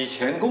局以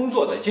前工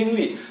作的经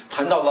历，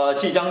谈到了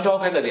即将召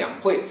开的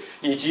两会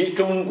以及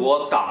中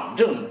国党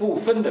政不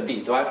分的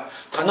弊端，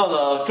谈到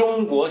了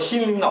中国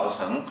新领导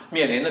层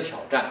面临的挑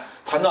战，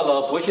谈到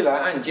了薄熙来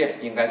案件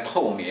应该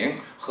透明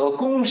和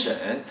公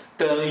审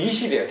等一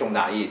系列重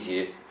大议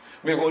题。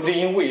美国之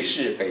音卫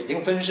视北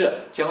京分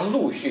社将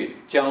陆续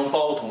将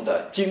包同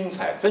的精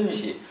彩分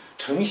析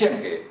呈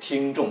现给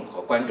听众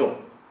和观众。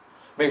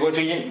美国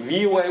之音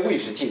VOA 卫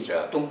视记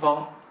者东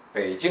方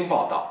北京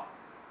报道。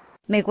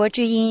美国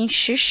之音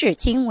时事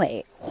经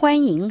纬，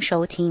欢迎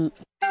收听。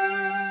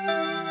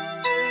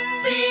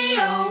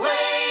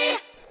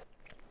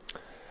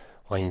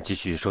欢迎继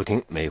续收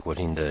听美国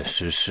之音的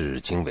时事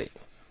经纬。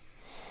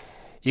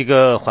一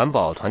个环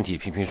保团体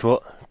批评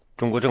说，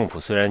中国政府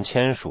虽然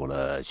签署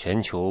了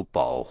全球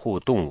保护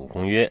动物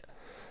公约，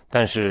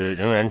但是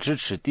仍然支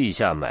持地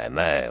下买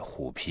卖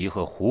虎皮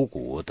和虎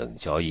骨等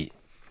交易。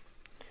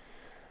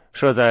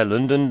设在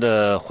伦敦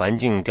的环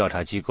境调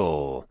查机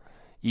构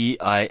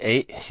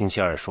EIA 星期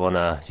二说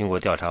呢，经过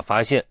调查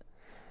发现，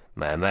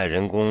买卖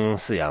人工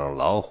饲养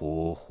老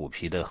虎虎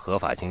皮的合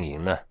法经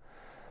营呢，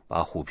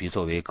把虎皮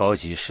作为高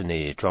级室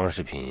内装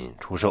饰品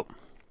出售。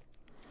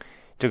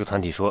这个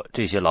团体说，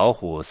这些老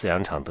虎饲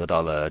养场得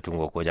到了中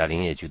国国家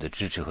林业局的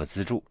支持和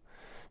资助，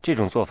这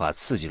种做法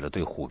刺激了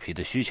对虎皮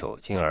的需求，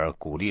进而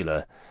鼓励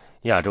了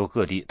亚洲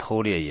各地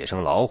偷猎野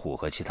生老虎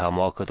和其他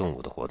猫科动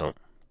物的活动。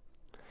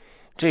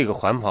这个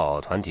环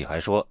保团体还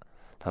说，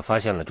他发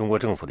现了中国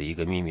政府的一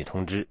个秘密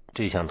通知，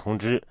这项通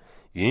知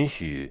允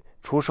许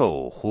出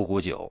售虎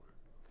骨酒。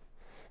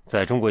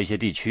在中国一些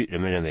地区，人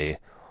们认为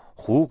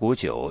虎骨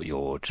酒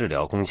有治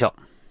疗功效。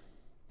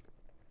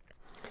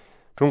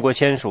中国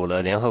签署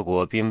了联合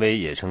国濒危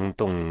野生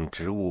动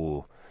植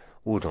物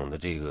物种的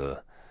这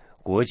个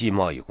国际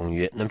贸易公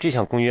约，那么这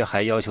项公约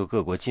还要求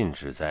各国禁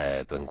止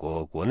在本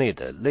国国内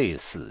的类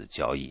似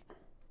交易。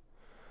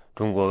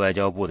中国外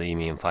交部的一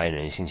名发言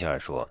人星期二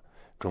说，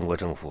中国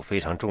政府非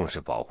常重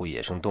视保护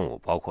野生动物，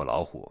包括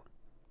老虎。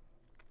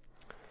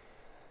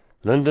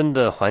伦敦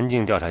的环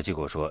境调查机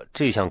构说，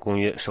这项公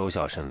约收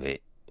效甚微，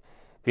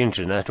并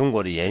指呢中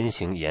国的言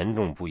行严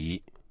重不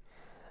一，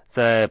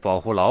在保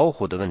护老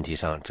虎的问题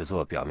上只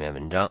做表面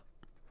文章。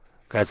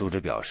该组织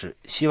表示，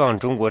希望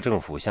中国政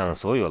府向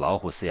所有老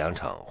虎饲养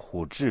场、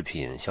虎制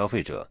品消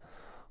费者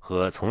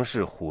和从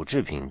事虎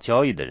制品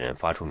交易的人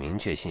发出明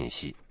确信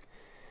息，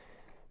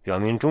表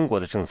明中国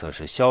的政策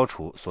是消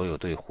除所有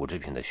对虎制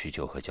品的需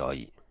求和交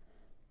易。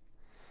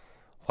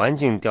环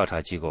境调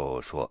查机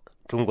构说，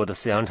中国的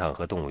饲养场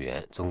和动物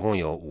园总共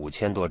有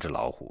5000多只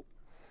老虎，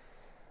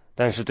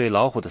但是对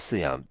老虎的饲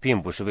养并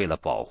不是为了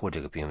保护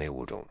这个濒危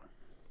物种。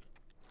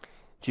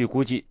据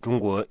估计，中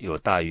国有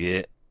大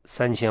约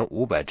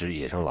3500只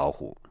野生老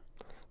虎。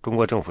中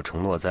国政府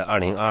承诺在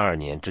2022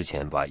年之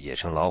前把野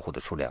生老虎的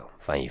数量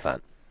翻一番。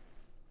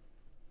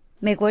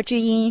美国之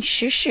音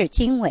时事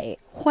经纬，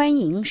欢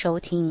迎收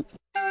听。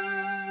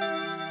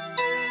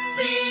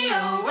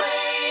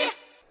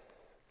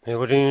美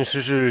国之音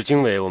时事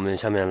经纬，我们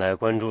下面来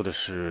关注的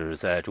是，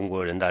在中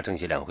国人大政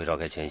协两会召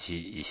开前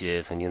夕，一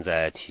些曾经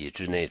在体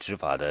制内执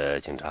法的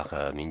警察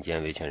和民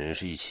间维权人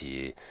士一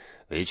起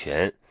维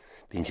权，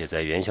并且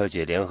在元宵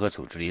节联合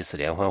组织了一次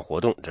联欢活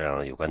动，这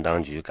让有关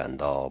当局感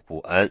到不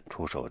安，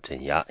出手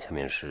镇压。下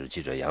面是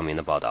记者杨明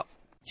的报道。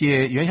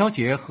借元宵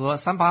节和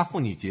3·8妇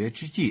女节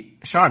之际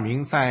，12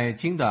名在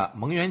京的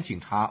蒙元警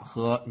察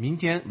和民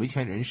间维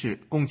权人士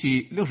共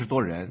计60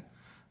多人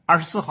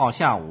24号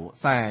下午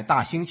在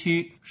大兴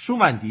区舒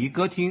曼迪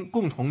歌厅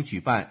共同举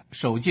办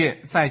首届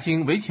在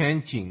京维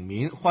权警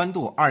民欢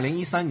度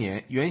2013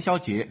年元宵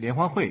节联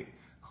欢会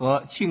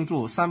和庆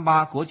祝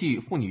3·8国际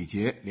妇女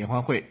节联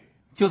欢会。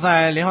就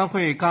在联欢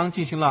会刚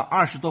进行了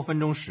20多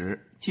分钟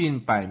时，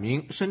近100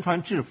名身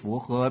穿制服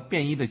和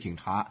便衣的警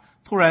察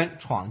突然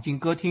闯进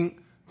歌厅，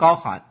高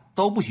喊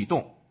都不许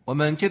动，我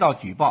们接到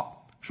举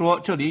报说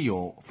这里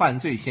有犯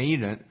罪嫌疑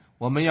人，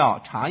我们要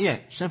查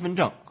验身份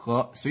证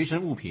和随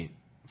身物品。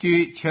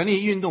据权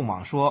力运动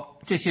网说，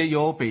这些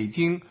由北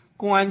京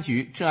公安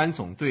局治安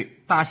总队、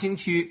大兴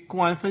区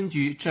公安分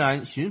局治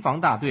安巡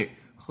防大队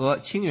和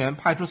清源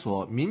派出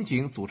所民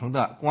警组成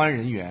的公安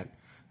人员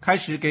开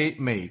始给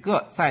每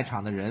个在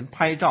场的人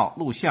拍照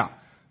录像，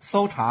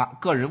搜查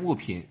个人物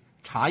品，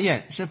查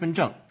验身份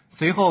证，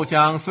随后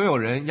将所有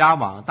人押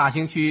往大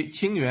兴区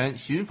清源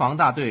巡防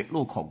大队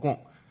录口供，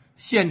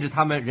限制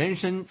他们人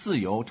身自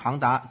由长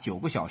达9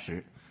个小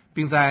时，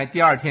并在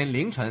第二天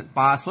凌晨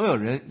把所有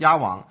人押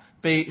往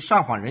被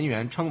上访人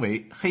员称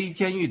为黑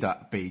监狱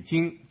的北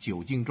京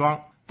九敬庄。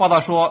报道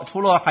说，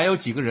除了还有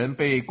几个人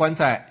被关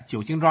在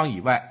九敬庄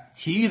以外，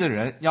其余的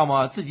人要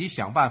么自己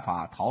想办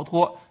法逃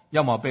脱，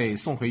要么被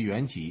送回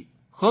原籍。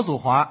何祖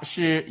华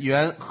是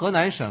原河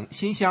南省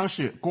新乡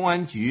市公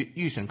安局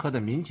预审科的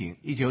民警。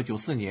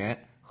1994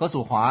年，何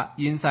祖华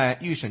因在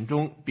预审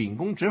中秉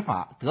公执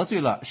法，得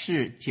罪了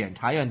市检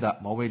察院的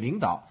某位领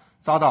导，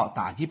遭到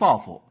打击报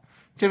复。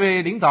这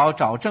位领导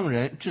找证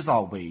人制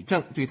造伪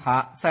证，对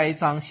他栽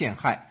赃陷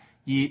害，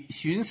以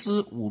徇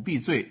私舞弊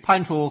罪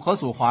判处何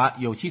祖华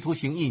有期徒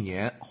刑1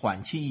年，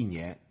缓期1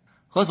年。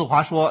何祖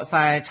华说，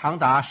在长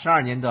达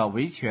12年的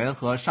维权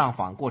和上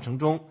访过程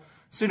中，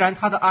虽然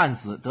他的案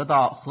子得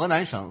到河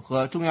南省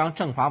和中央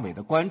政法委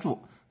的关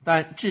注，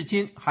但至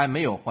今还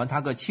没有还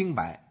他个清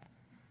白。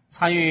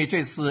参与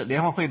这次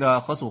联欢会的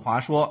何祖华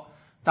说，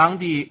当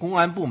地公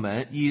安部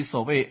门以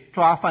所谓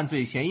抓犯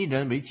罪嫌疑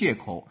人为借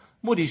口，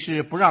目的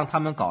是不让他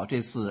们搞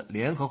这次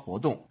联合活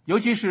动，尤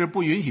其是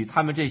不允许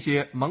他们这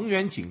些蒙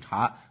元警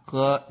察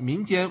和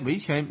民间维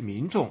权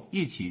民众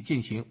一起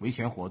进行维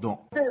权活动。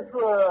这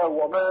次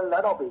我们来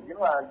到北京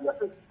了，也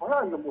是同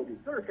样一个目的，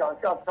就是想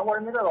向全国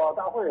人民代表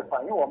大会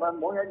反映我们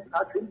蒙元警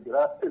察群体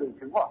的这种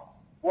情况。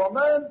我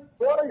们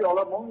所有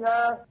的蒙元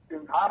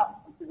警察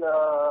这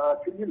个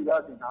群体里边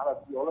警察了，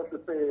有的是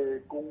被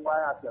公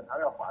安啊、检察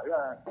院、法院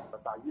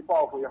打击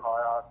报复也好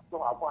呀，司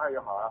法迫害也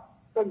好呀，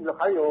甚至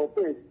还有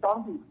被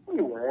当地纪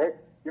委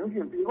刑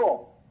讯逼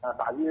供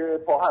打击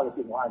迫害的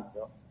这种案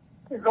情。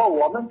这时候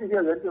我们这些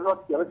人就是说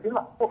铁了心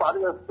了，不把这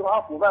个司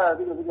法腐败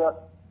这个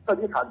彻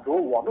底铲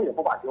除，我们也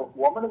不罢休。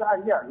我们这个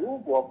案件如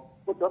果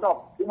不得到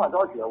平反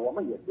昭雪，我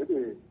们也绝对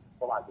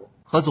不罢休。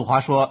何祖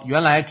华说，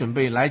原来准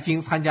备来京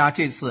参加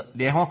这次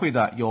联欢会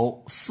的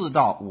有4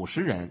到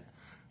50人，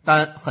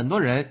但很多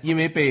人因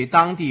为被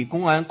当地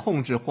公安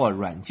控制或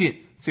软禁，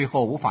最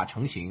后无法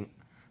成行。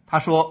他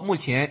说，目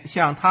前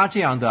像他这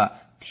样的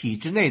体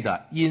制内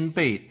的因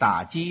被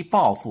打击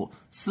报复、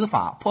司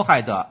法迫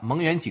害的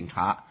蒙冤警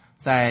察，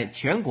在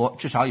全国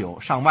至少有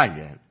上万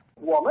人。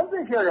我们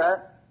这些人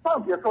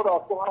尚且受到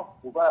司法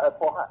腐败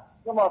迫害，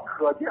那么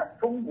可见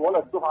中国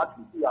的司法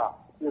体系啊，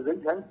这人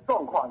权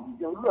状况已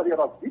经恶劣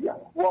到极点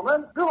了。我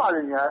们执法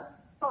人员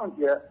尚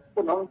且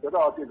不能得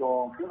到这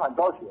种平反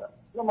昭雪，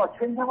那么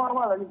千万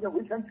万的那些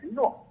维权群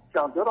众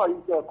想得到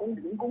一个公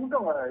平公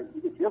正的一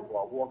个结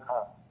果，我看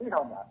非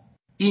常难。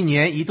1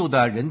年1度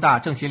的人大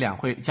政协两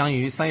会将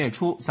于3月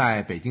初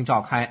在北京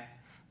召开。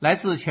来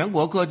自全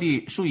国各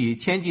地数以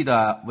千计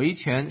的维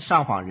权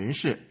上访人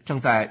士正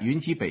在云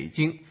集北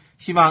京，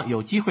希望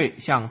有机会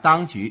向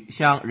当局、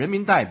向人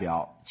民代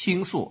表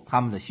倾诉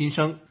他们的心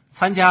声。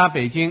参加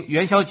北京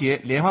元宵节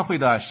联欢会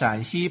的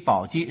陕西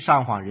宝鸡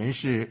上访人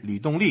士吕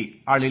动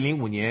立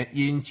，2005年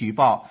因举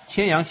报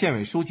千阳县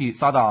委书记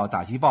遭到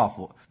打击报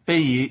复，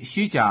被以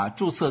虚假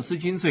注册资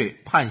金罪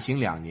判刑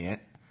2年。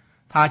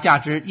他价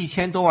值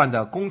1000多万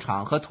的工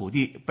厂和土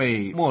地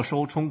被没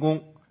收充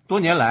公。多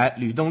年来，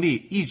吕动立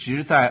一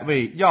直在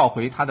为要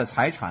回他的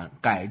财产、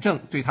改正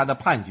对他的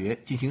判决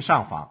进行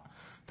上访。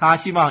他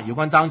希望有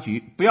关当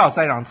局不要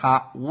再让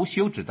他无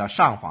休止的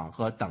上访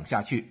和等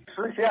下去。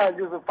实现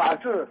就是法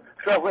治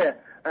社会，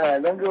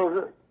能够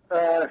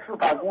司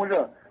法公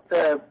正，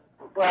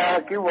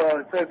给我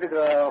在这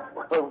个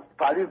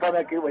法律方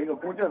面给我一个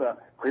公正的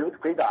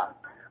回答。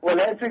我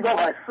来最高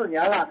法4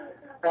年了，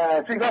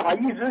最高法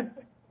一直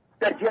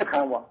在接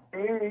谈我，每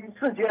一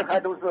次接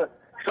谈都是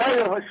12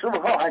月份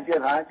15号还接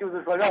谈，就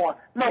是说让我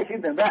耐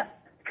心等待，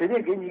肯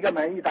定给你一个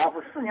满意答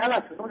复。4年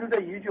了，始终是这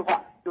一句话，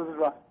就是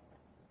说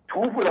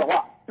重复的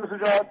话，就是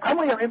说他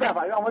们也没办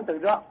法让我等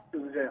着，就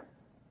是这样。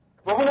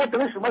我问他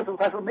等什么时候，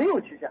他说没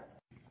有期限。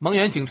蒙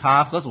冤警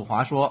察何祖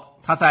华说，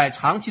他在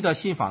长期的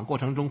信访过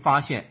程中发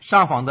现，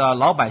上访的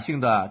老百姓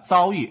的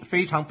遭遇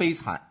非常悲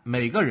惨，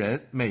每个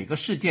人每个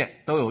事件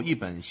都有一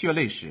本血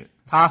泪史。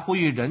他呼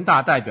吁人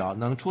大代表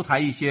能出台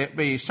一些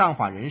为上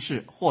访人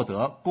士获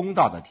得公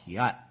道的提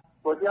案。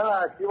首先呢，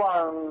希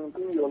望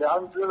有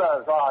良知的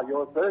是吧，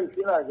有责任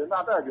心的人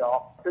大代表，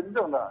真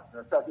正的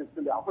在这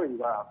次两会里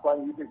边关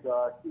于这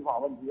个信访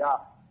问题啊，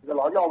这个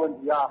劳教问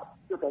题啊，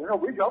就等于说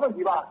维权问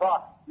题吧，是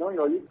吧？能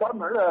有一专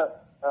门的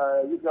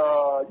一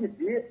个议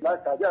题来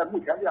改变目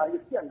前这样一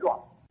个现状。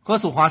何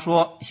祖华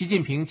说，习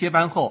近平接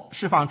班后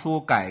释放出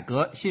改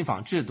革信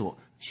访制度、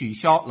取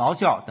消劳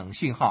教等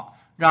信号，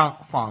让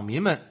访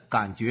民们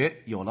感觉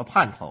有了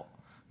盼头。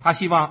他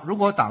希望，如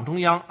果党中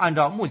央按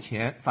照目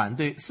前反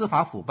对司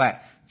法腐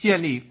败、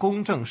建立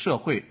公正社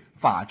会、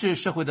法治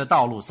社会的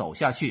道路走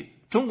下去，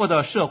中国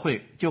的社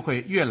会就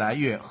会越来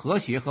越和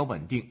谐和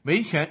稳定，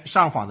维权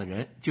上访的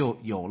人就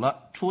有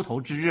了出头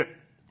之日。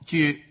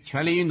据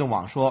权力运动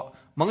网说，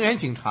蒙冤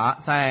警察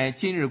在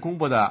近日公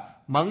布的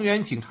蒙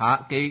冤警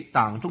察给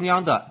党中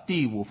央的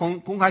第5封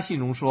公开信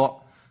中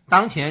说，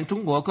当前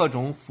中国各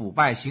种腐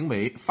败行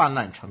为泛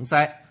滥成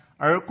灾，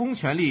而公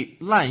权力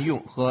滥用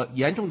和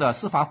严重的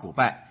司法腐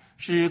败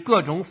是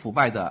各种腐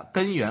败的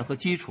根源和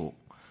基础。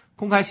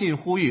公开信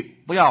呼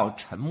吁不要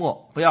沉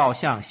默，不要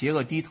向邪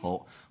恶低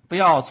头，不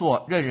要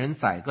做任人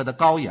宰割的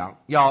羔羊，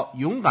要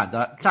勇敢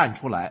地站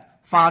出来，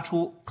发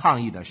出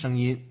抗议的声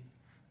音。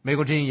美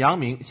国之音杨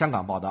明香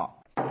港报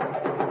道。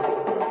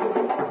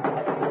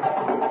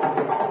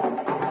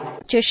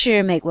这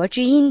是美国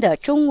之音的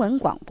中文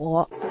广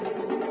播。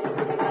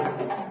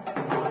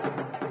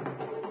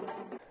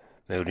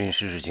美国之音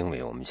时事经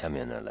纬，我们下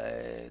面呢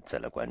再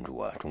来关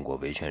注中国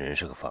维权人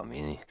士和访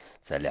民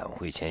在两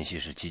会前夕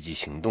是积极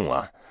行动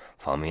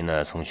访民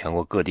呢从全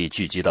国各地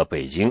聚集到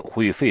北京，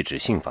呼吁废止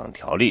信访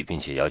条例，并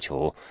且要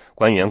求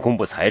官员公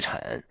布财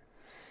产。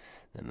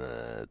那么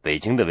北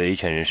京的维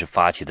权人士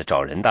发起的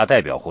找人大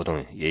代表活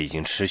动也已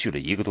经持续了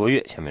1个多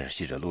月。下面是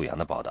记者陆阳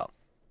的报道。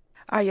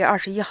2月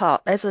21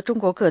号，来自中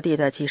国各地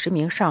的几十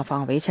名上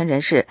访维权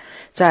人士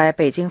在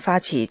北京发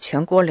起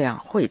全国两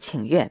会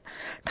请愿，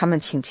他们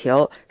请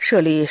求设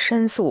立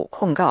申诉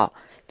控告、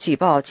举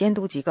报监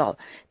督机构，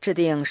制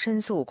定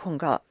申诉控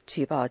告、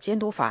举报监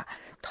督法，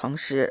同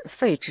时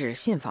废止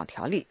信访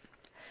条例。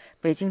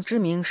北京知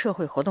名社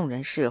会活动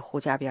人士胡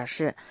佳表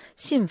示，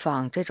信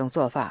访这种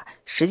做法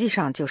实际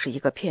上就是一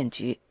个骗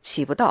局，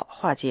起不到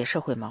化解社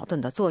会矛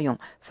盾的作用，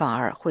反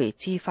而会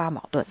激发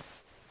矛盾。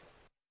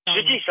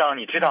实际上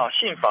你知道，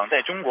信访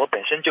在中国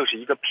本身就是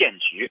一个骗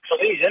局。所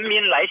谓人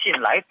民来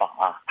信来访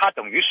它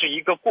等于是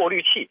一个过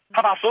滤器，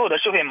它把所有的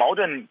社会矛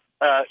盾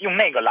用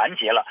那个拦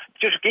截了，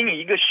就是给你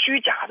一个虚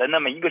假的那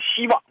么一个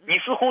希望，你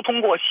似乎通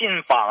过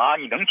信访啊，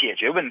你能解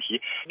决问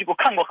题。我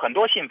看过很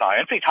多信访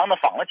人，最长的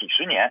访了几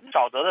十年，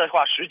少则的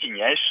话10几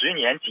年、10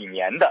年、几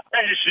年的，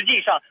但是实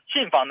际上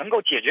信访能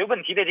够解决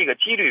问题的这个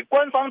几率，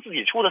官方自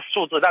己出的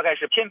数字大概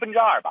是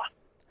2%吧。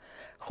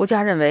胡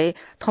佳认为，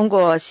通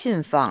过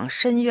信访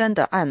申冤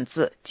的案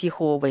子几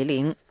乎为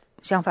零。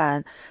相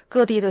反，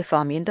各地对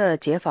访民的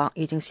解访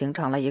已经形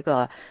成了一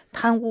个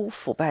贪污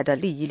腐败的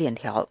利益链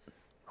条。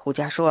胡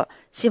佳说，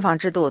信访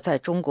制度在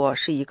中国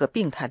是一个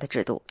病态的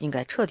制度，应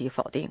该彻底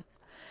否定。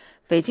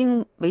北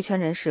京维权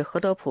人士何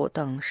德普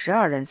等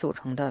12人组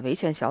成的维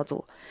权小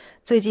组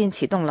最近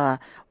启动了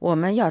我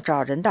们要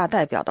找人大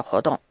代表的活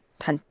动，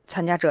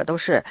参加者都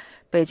是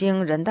北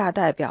京人大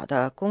代表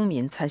的公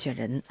民参选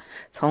人。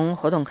从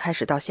活动开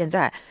始到现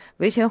在，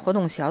维权活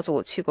动小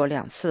组去过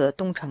2次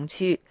东城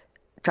区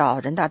找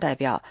人大代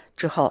表，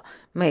之后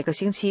每个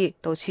星期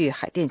都去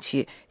海淀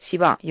区，希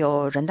望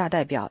有人大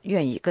代表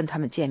愿意跟他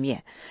们见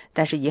面，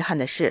但是遗憾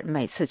的是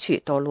每次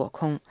去都落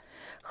空。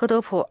何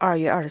德普2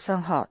月23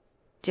号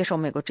接受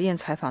美国之音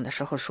采访的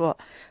时候说，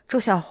这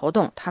项活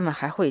动他们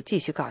还会继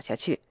续搞下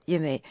去，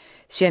因为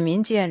选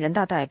民见人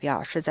大代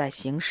表是在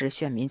行使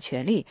选民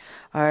权利，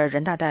而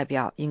人大代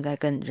表应该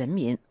跟人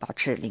民保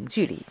持零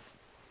距离。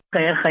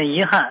很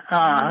遗憾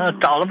啊，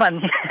找了半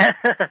天，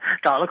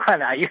找了快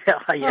2月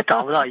了，也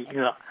找不到一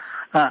个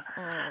啊。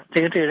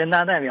这个人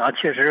大代表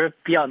确实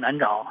比较难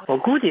找，我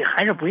估计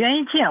还是不愿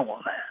意见我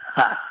们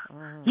啊，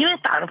因为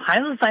打着牌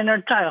子在那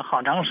儿站了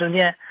好长时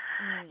间，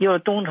又是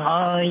东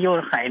城又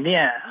是海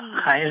淀，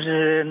还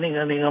是那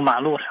个马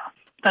路上，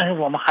但是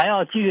我们还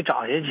要继续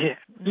找下去，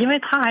因为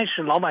他还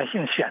是老百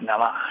姓选的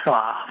嘛，是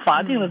吧？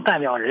法定的代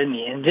表人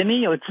民，人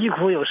民有疾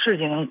苦有事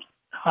情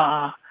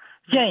啊，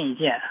见一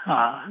见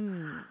啊，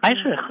还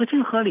是合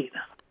情合理的。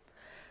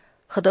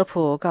何德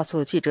普告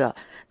诉记者，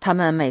他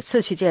们每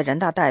次去见人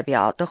大代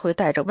表都会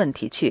带着问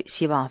题去，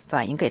希望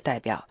反映给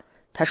代表。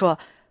他说，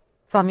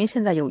访民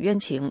现在有冤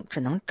情，只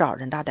能找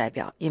人大代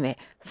表，因为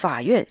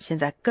法院现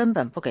在根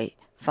本不给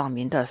访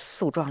民的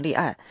诉状立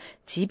案，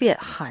即便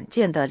罕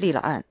见的立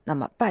了案，那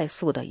么败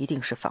诉的一定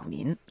是访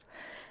民。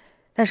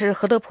但是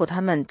何德普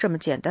他们这么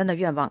简单的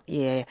愿望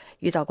也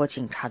遇到过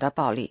警察的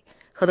暴力。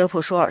何德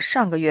普说，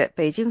上个月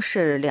北京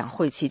市两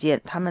会期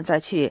间，他们在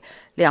去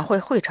两会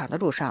会场的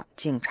路上，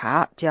警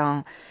察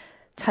将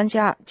参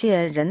加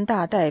见人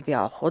大代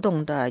表活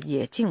动的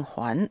野径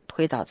环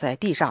推倒在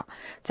地上，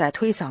在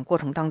推搡过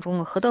程当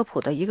中，何德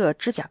普的一个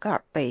指甲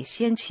盖被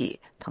掀起，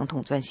疼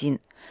痛钻心。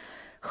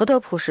何德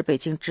普是北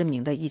京知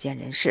名的意见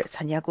人士，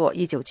参加过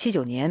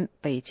1979年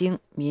北京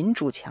民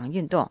主墙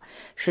运动，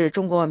是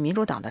中国民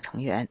主党的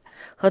成员。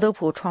何德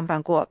普创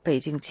办过北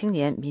京青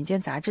年民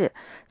间杂志，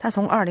他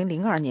从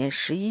2002年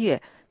11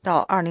月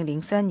到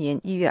2003年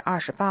1月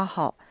28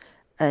号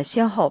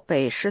先后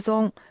被失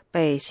踪，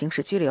被刑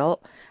事拘留。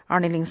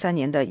2003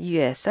年的1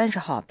月30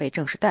号被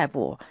正式逮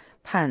捕，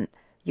判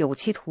有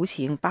期徒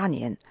刑8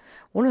年。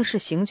无论是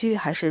刑拘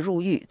还是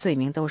入狱，罪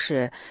名都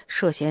是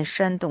涉嫌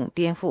煽动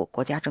颠覆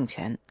国家政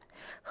权。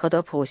何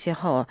德普先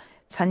后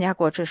参加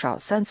过至少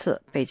3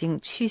次北京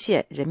区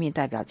县人民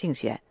代表竞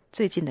选，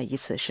最近的一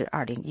次是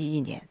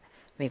2011年。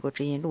美国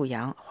之音陆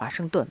洋华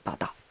盛顿报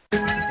道。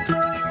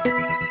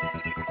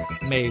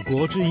美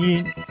国之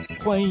音，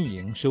欢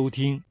迎收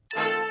听。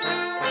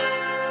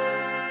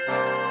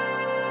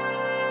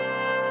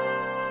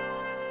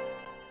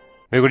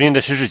美国之音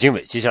的时事经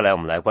纬，接下来我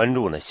们来关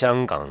注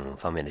香港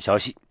方面的消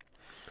息。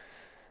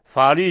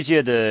法律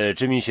界的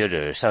知名学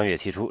者上月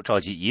提出，召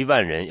集1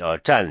万人要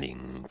占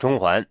领中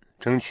环，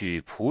争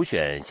取普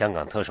选香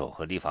港特首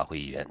和立法会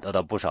议员，得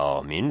到不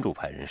少民主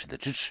派人士的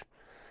支持。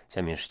下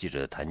面是记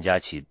者谭佳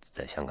琪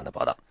在香港的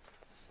报道。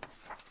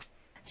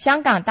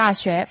香港大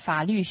学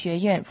法律学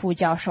院副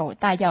教授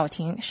戴耀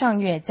廷上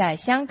月在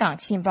香港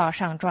信报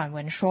上撰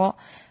文说，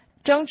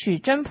争取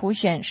真普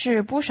选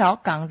是不少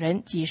港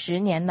人几十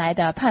年来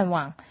的盼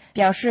望，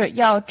表示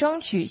要争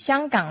取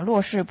香港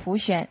落实普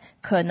选，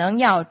可能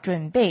要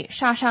准备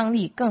杀伤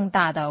力更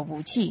大的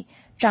武器，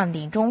占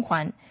领中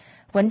环。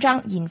文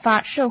章引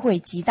发社会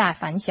极大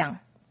反响。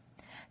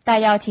戴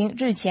耀廷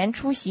日前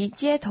出席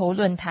街头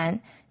论坛，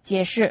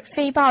解释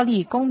非暴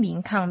力公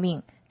民抗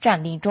命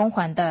占领中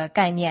环的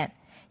概念，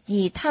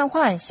以瘫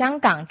痪香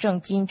港政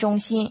经中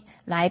心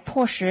来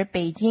迫使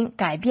北京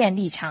改变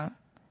立场。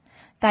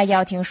戴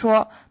耀廷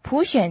说，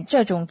普选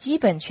这种基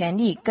本权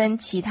利跟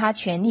其他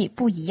权利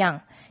不一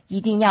样，一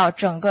定要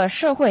整个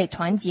社会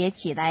团结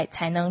起来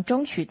才能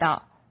争取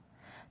到。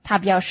他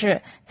表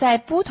示，在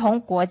不同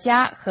国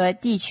家和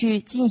地区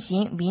进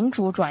行民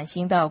主转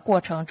型的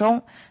过程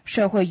中，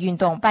社会运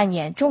动扮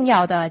演重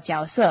要的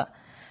角色，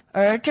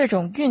而这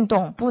种运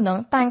动不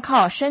能单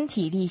靠身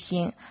体力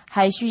行，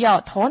还需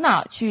要头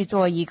脑去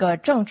做一个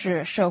政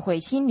治社会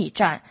心理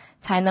战，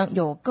才能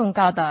有更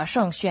高的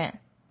胜算。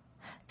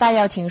戴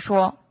耀廷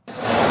说，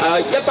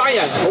一班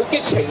人好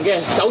激情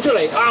嘅走出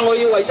嚟我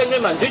要為爭取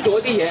民主做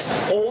一啲嘢，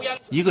我好欣。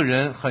一个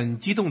人很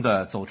激动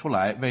地走出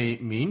来为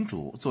民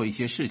主做一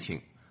些事情，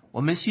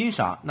我们欣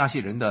赏那些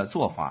人的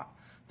做法，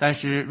但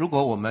是如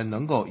果我们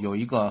能够有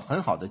一个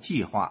很好的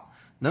计划，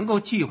能够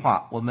计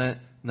划我们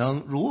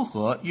能如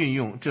何运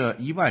用这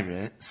1万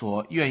人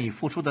所愿意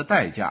付出的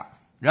代价，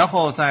然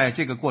后在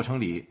这个过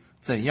程里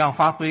怎样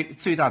发挥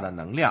最大的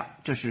能量，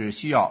这是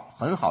需要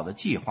很好的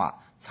计划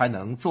才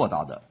能做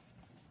到的。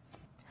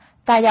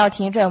戴耀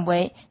廷认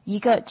为，一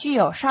个具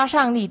有杀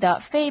伤力的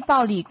非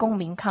暴力公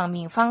民抗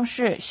命方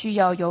式需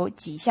要有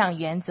几项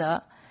原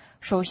则。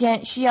首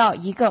先，需要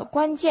一个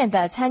关键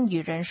的参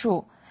与人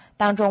数，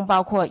当中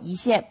包括一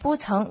些不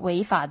曾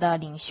违法的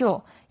领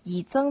袖，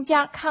以增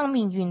加抗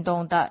命运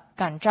动的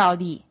感召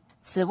力。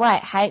此外，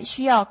还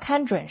需要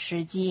看准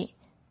时机，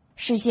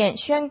实现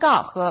宣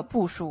告和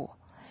部署，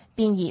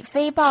并以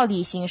非暴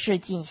力形式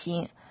进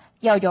行，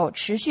要有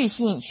持续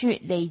性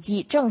去累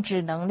积政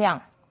治能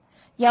量。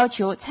要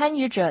求参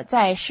与者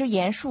在誓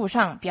言书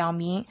上表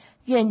明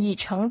愿意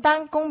承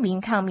担公民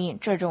抗命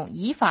这种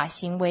依法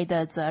行为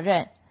的责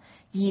任，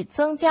以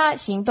增加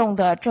行动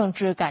的政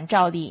治感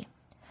召力。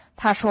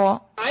他说，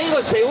喺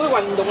個社會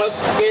運動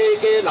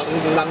嘅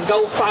能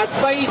夠發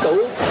揮到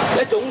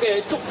一種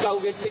嘅足夠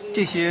嘅政，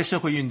這些社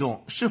會運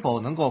動是否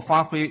能夠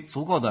發揮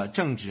足夠的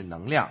政治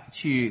能量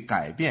去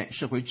改變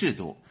社會制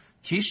度，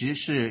其實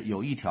是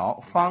有一條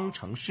方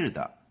程式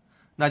的，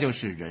那就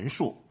是人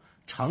數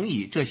乘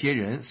以這些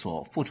人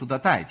所付出的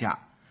代價，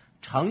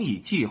乘以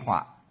計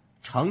劃，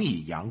乘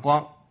以陽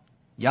光。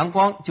陽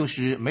光就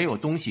是沒有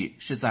東西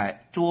是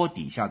在桌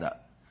底下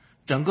的，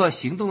整個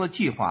行動的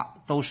計劃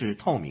都是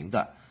透明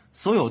的，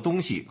所有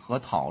東西和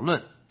討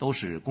論都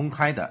是公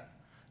開的。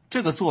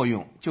這個作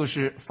用就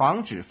是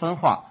防止分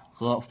化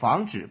和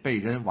防止被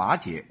人瓦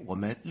解我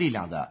們力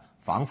量的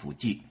防腐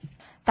劑。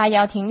戴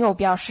耀廷又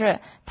表示，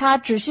他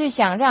只是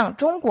想讓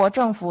中國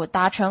政府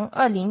達成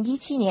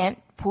2017年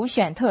普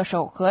選特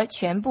首和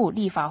全部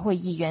立法會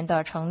議員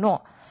的承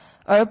諾，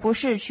而不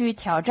是去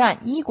挑戰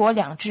一國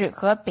兩制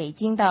和北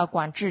京的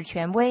管制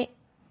權威。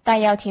戴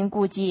耀廷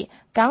估計，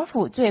港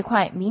府最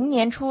快明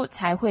年初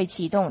才會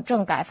啟動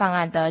政改方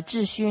案的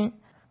質詢。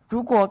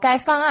如果該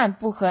方案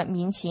不合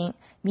民情，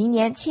明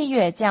年7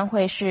月將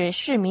會是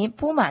市民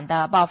不滿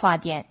的爆發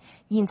點，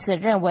因此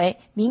認為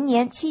明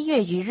年7月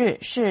1日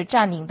是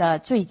佔領的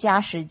最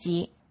佳時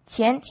機。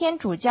前天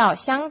主教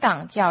香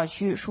港教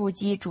區書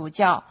記主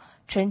教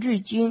陳日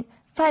君、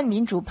泛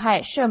民主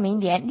派社民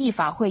連立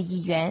法會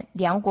議員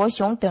梁國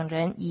雄等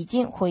人已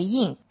經回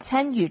應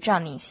參與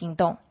佔領行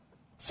動。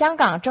香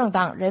港政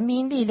黨人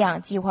民力量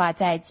計劃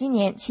在今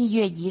年7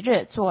月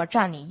1日做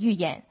佔領預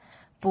演，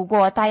不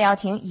過戴耀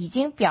廷已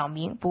經表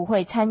明不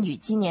會參與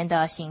今年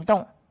的行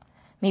動。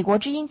美國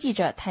之音記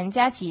者譚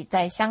佳琪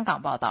在香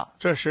港報道。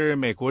這是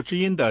美國之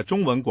音的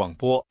中文廣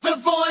播。The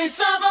Voice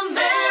of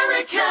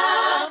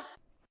America。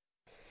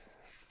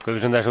各位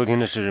正在收聽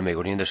的是美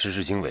國之音的時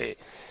事經緯。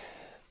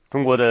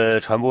中國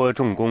的傳播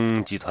重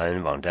工集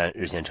團網站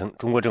日前稱，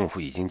中國政府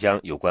已經將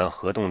有關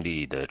核動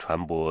力的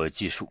傳播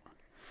技術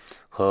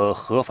和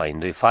核反應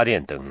堆發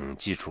電等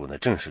基礎呢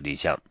正式立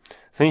項。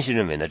分析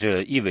認為呢，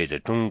這意味着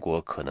中國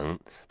可能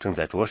正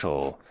在着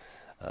手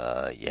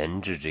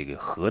研製這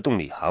個核動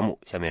力航母。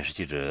下面是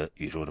記者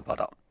宇宙的報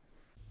道。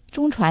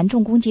中傳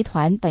重工集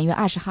團本月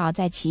20號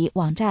在其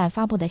網站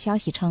發布的消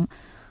息稱，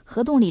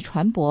核動力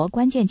船舶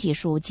關鍵技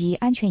術及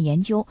安全研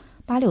究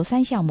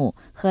863項目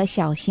和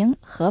小型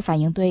核反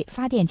應堆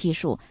發電技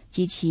術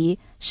及其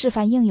示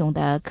範應用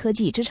的科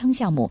技支撐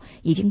項目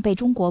已經被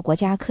中國國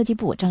家科技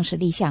部正式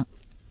立項。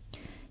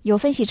有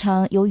分析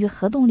稱，由於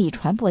核動力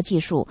船舶技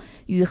術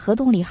與核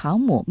動力航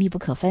母密不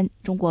可分，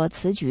中國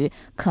此舉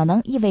可能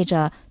意味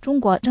着中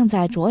國正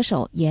在着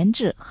手研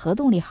製核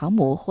動力航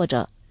母或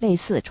者類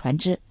似船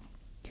隻。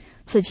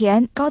此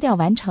前高調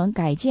完成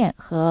改建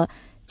和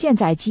艦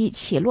載機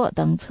起落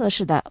等測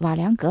試的瓦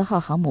良格號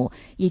航母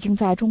已經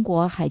在中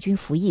國海軍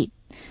服役，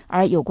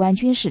而有關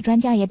軍事專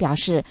家也表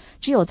示，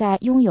只有在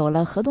擁有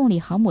了核動力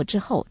航母之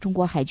後，中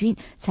國海軍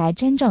才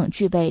真正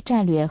具備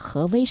戰略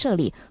核威懾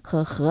力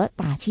和核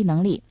打擊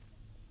能力。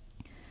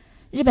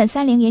日本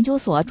30研究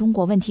所中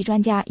國問題專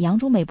家楊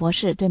忠美博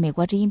士對美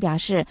國之音表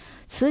示，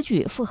此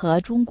舉符合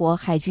中國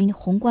海軍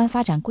宏觀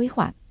發展規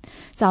劃。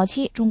早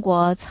期中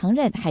國曾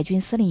任海軍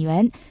司令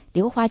員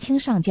劉華清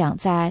上將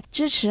在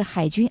支持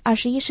海軍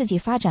21世紀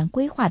發展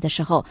規劃的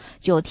時候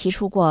就提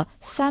出過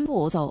3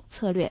步走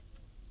策略。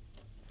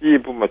第一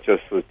步嘛，就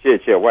是借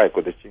鉴外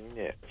國的經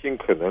驗，盡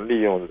可能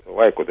利用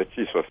外國的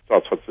技術造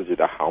出自己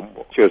的航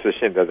母，就是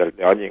現在的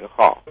遼寧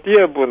號。第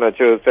二步呢，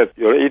就是在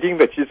有了一定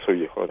的基礎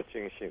以後呢，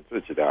進行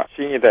自己的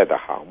新一代的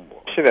航母。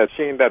現在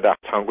新一代的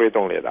常規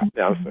動力的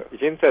兩艘已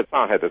經在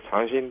上海的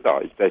長興島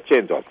在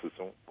建造之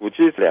中，估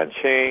計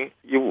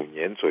2015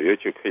年左右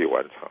就可以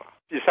完成了。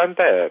第三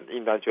代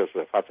應當就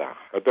是發展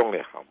核動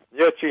力航母。你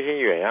要進行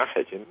遠洋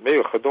海軍，沒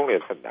有核動力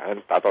很難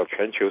達到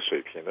全球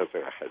水平的這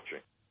個海軍。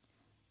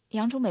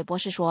楊忠美博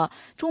士說，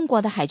中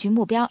國的海軍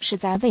目標是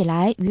在未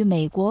來與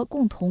美國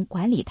共同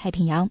管理太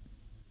平洋。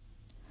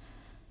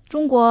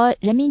中國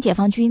人民解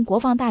放軍國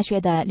防大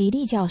學的李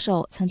立教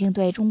授曾經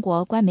對中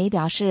國官媒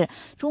表示，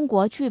中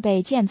國具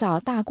備建造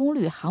大功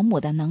率航母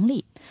的能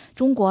力，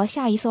中國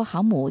下一艘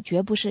航母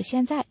絕不是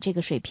現在這個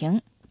水平。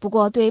不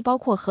过对包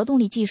括核动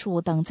力技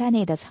术等在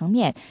内的层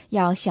面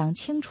要想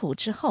清楚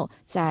之后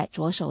再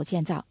着手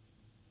建造。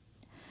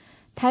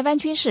台湾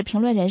军事评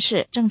论人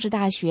士、政治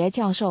大学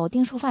教授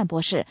丁树范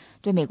博士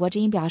对美国之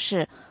音表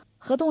示，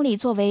核动力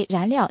作为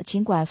燃料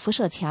尽管辐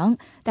射强，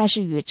但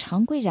是与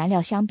常规燃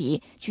料相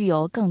比具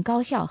有更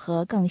高效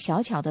和更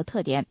小巧的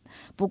特点。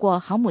不过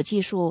航母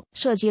技术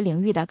涉及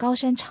领域的高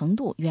深程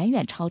度远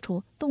远超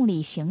出动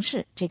力形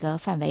式这个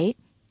范围。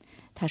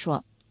他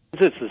说，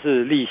这只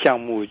是立项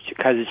目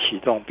开始启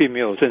动，并没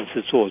有正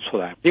式做出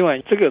来。另外，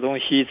这个东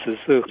西只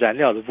是燃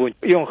料的部分，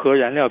用核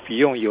燃料比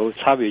用油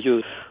差别就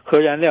是核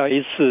燃料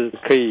一次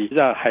可以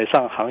让海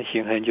上航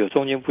行很久，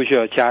中间不需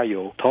要加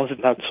油，同时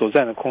它所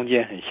占的空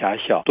间很狭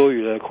小，多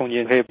余的空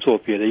间可以做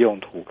别的用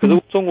途。可是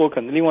中国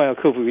可能另外要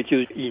克服一个就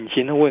是引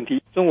擎的问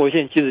题，中国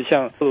现在即使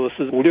像俄罗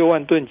斯5-6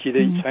万吨级的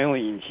船用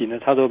引擎呢，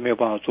它都没有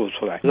办法做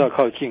出来，都要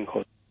靠进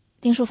口。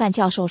丁树范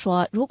教授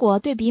说，如果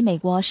对比美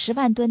国10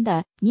万吨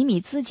的尼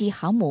米兹级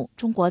航母，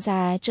中国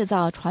在制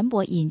造船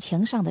舶引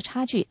擎上的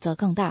差距则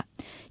更大。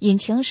引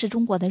擎是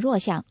中国的弱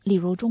项，例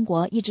如中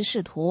国一直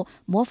试图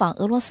模仿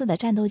俄罗斯的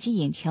战斗机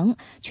引擎，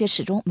却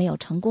始终没有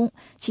成功，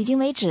迄今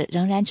为止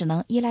仍然只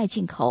能依赖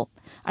进口。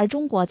而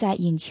中国在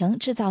引擎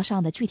制造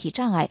上的具体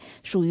障碍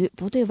属于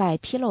不对外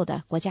披露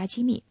的国家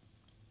机密。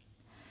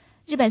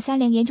日本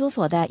30研究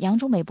所的杨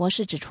忠美博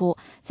士指出，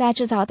在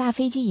制造大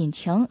飞机引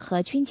擎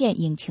和军舰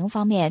引擎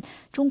方面，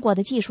中国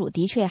的技术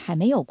的确还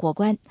没有过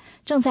关，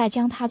正在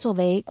将它作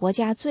为国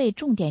家最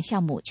重点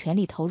项目全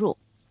力投入。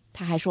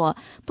他还说，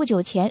不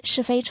久前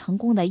试飞成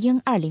功的鹰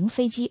20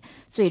飞机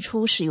最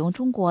初使用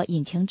中国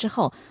引擎之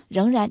后，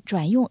仍然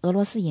转用俄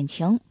罗斯引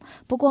擎。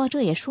不过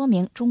这也说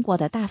明中国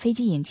的大飞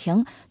机引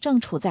擎正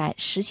处在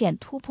实现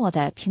突破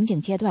的瓶颈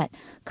阶段，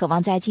渴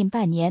望在近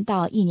半年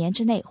到1年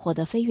之内获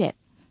得飞跃。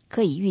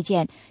可以预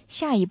见，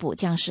下一步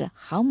将是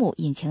航母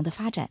引擎的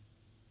发展。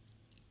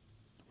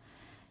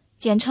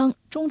简称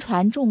中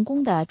船重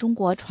工的中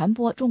国船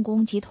舶重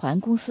工集团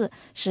公司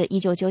是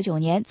1999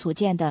年组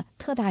建的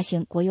特大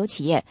型国有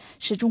企业，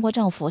是中国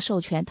政府授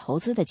权投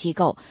资的机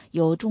构，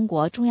由中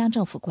国中央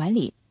政府管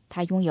理。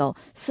它拥有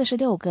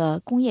46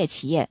个工业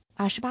企业、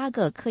28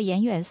个科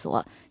研院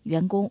所，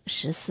员工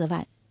14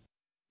万。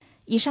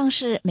以上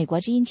是美国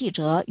之音记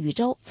者宇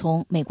宙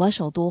从美国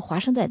首都华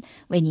盛顿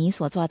为您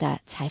所做的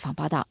采访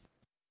报道。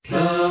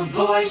 The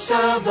Voice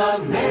of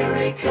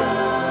America，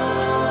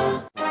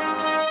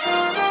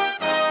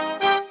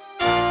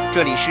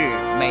 这里是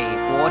美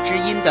国之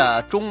音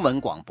的中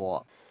文广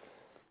播。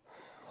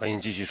欢迎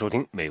继续收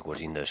听美国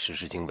之音的时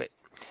事经纬。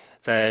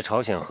在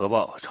朝鲜核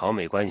爆、朝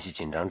美关系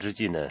紧张之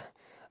际呢，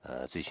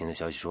最新的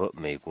消息说，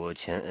美国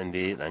前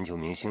NBA 篮球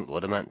明星罗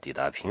德曼抵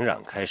达平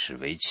壤，开始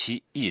为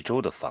期1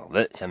周的访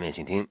问。下面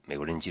请听美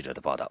国人记者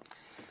的报道。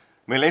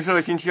美联社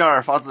星期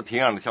二发自平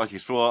壤的消息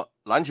说，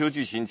篮球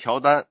巨星乔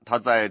丹他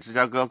在芝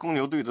加哥公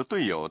牛队的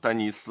队友丹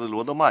尼斯·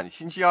罗德曼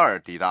星期二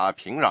抵达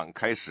平壤，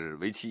开始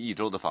为期1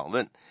周的访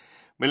问。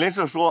美联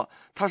社说，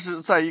他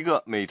是在一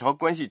个美朝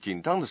关系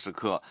紧张的时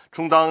刻，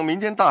充当民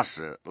间大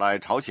使来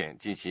朝鲜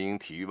进行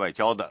体育外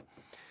交的。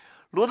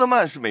罗德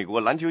曼是美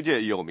国篮球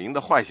界有名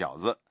的坏小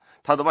子，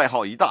他的外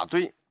号一大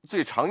堆，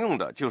最常用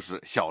的就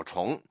是小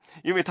虫，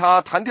因为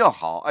他弹跳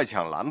好，爱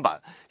抢篮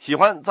板，喜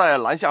欢在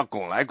篮下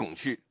拱来拱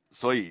去，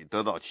所以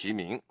得到其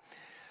名。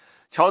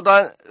乔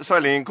丹率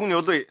领公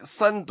牛队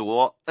3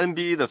夺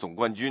NBA 的总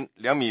冠军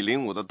，2.05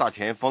米的大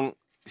前锋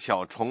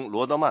小虫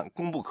罗德曼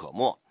功不可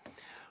没。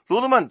罗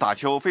德曼打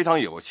球非常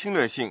有侵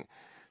略性，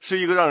是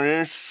一个让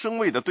人生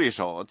畏的对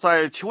手。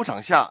在球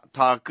场下，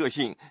他个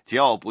性桀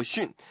骜不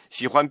驯，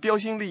喜欢标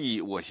新立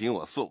异，我行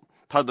我素。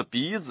他的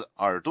鼻子、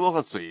耳朵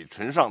和嘴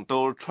唇上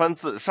都穿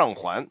刺上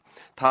环，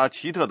他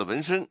奇特的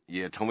纹身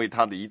也成为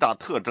他的一大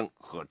特征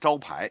和招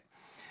牌。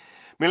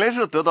美联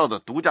社得到的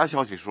独家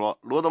消息说，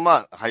罗德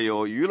曼还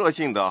有娱乐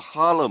性的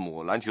哈勒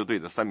姆篮球队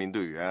的3名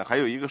队员，还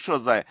有一个设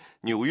在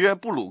纽约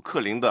布鲁克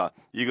林的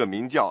一个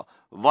名叫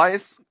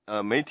Vice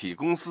媒体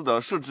公司的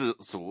摄制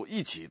组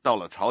一起到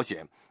了朝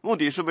鲜，目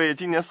的是为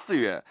今年4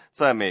月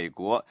在美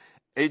国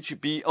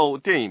HBO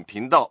电影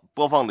频道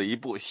播放的一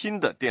部新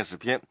的电视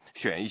片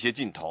选一些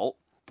镜头。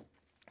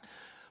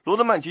罗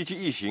德曼及其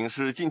一行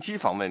是近期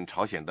访问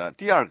朝鲜的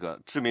第2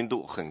个知名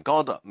度很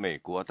高的美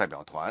国代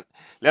表团。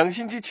2个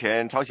星期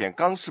前，朝鲜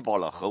刚试爆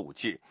了核武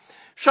器，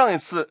上一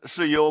次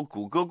是由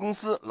谷歌公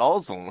司老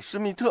总施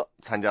密特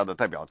参加的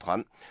代表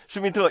团。施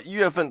密特1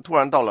月份突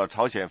然到了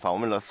朝鲜，访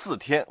问了4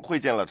天，会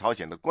见了朝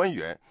鲜的官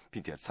员，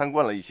并且参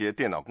观了一些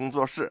电脑工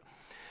作室。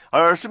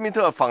而施密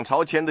特访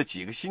朝前的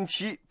几个星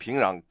期，平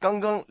壤刚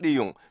刚利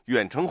用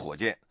远程火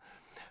箭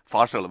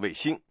发射了卫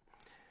星。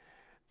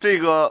这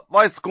个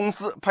Vice 公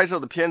司拍摄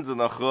的片子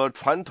呢，和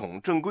传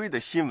统正规的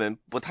新闻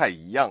不太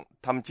一样，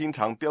他们经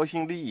常标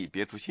新立异，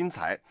别出心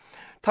裁。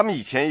他们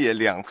以前也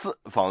2次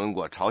访问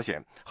过朝鲜，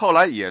后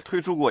来也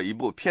推出过一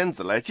部片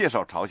子来介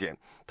绍朝鲜。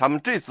他们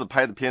这次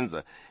拍的片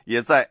子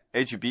也在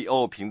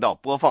HBO 频道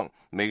播放，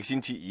每个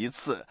星期1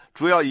次，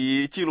主要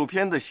以纪录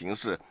片的形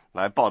式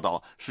来报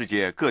道世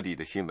界各地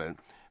的新闻。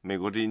美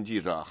国之音记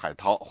者海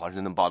涛华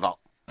盛顿报道。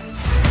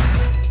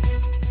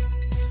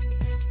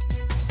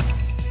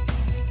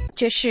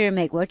这是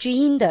美国之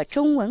音的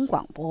中文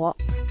广播。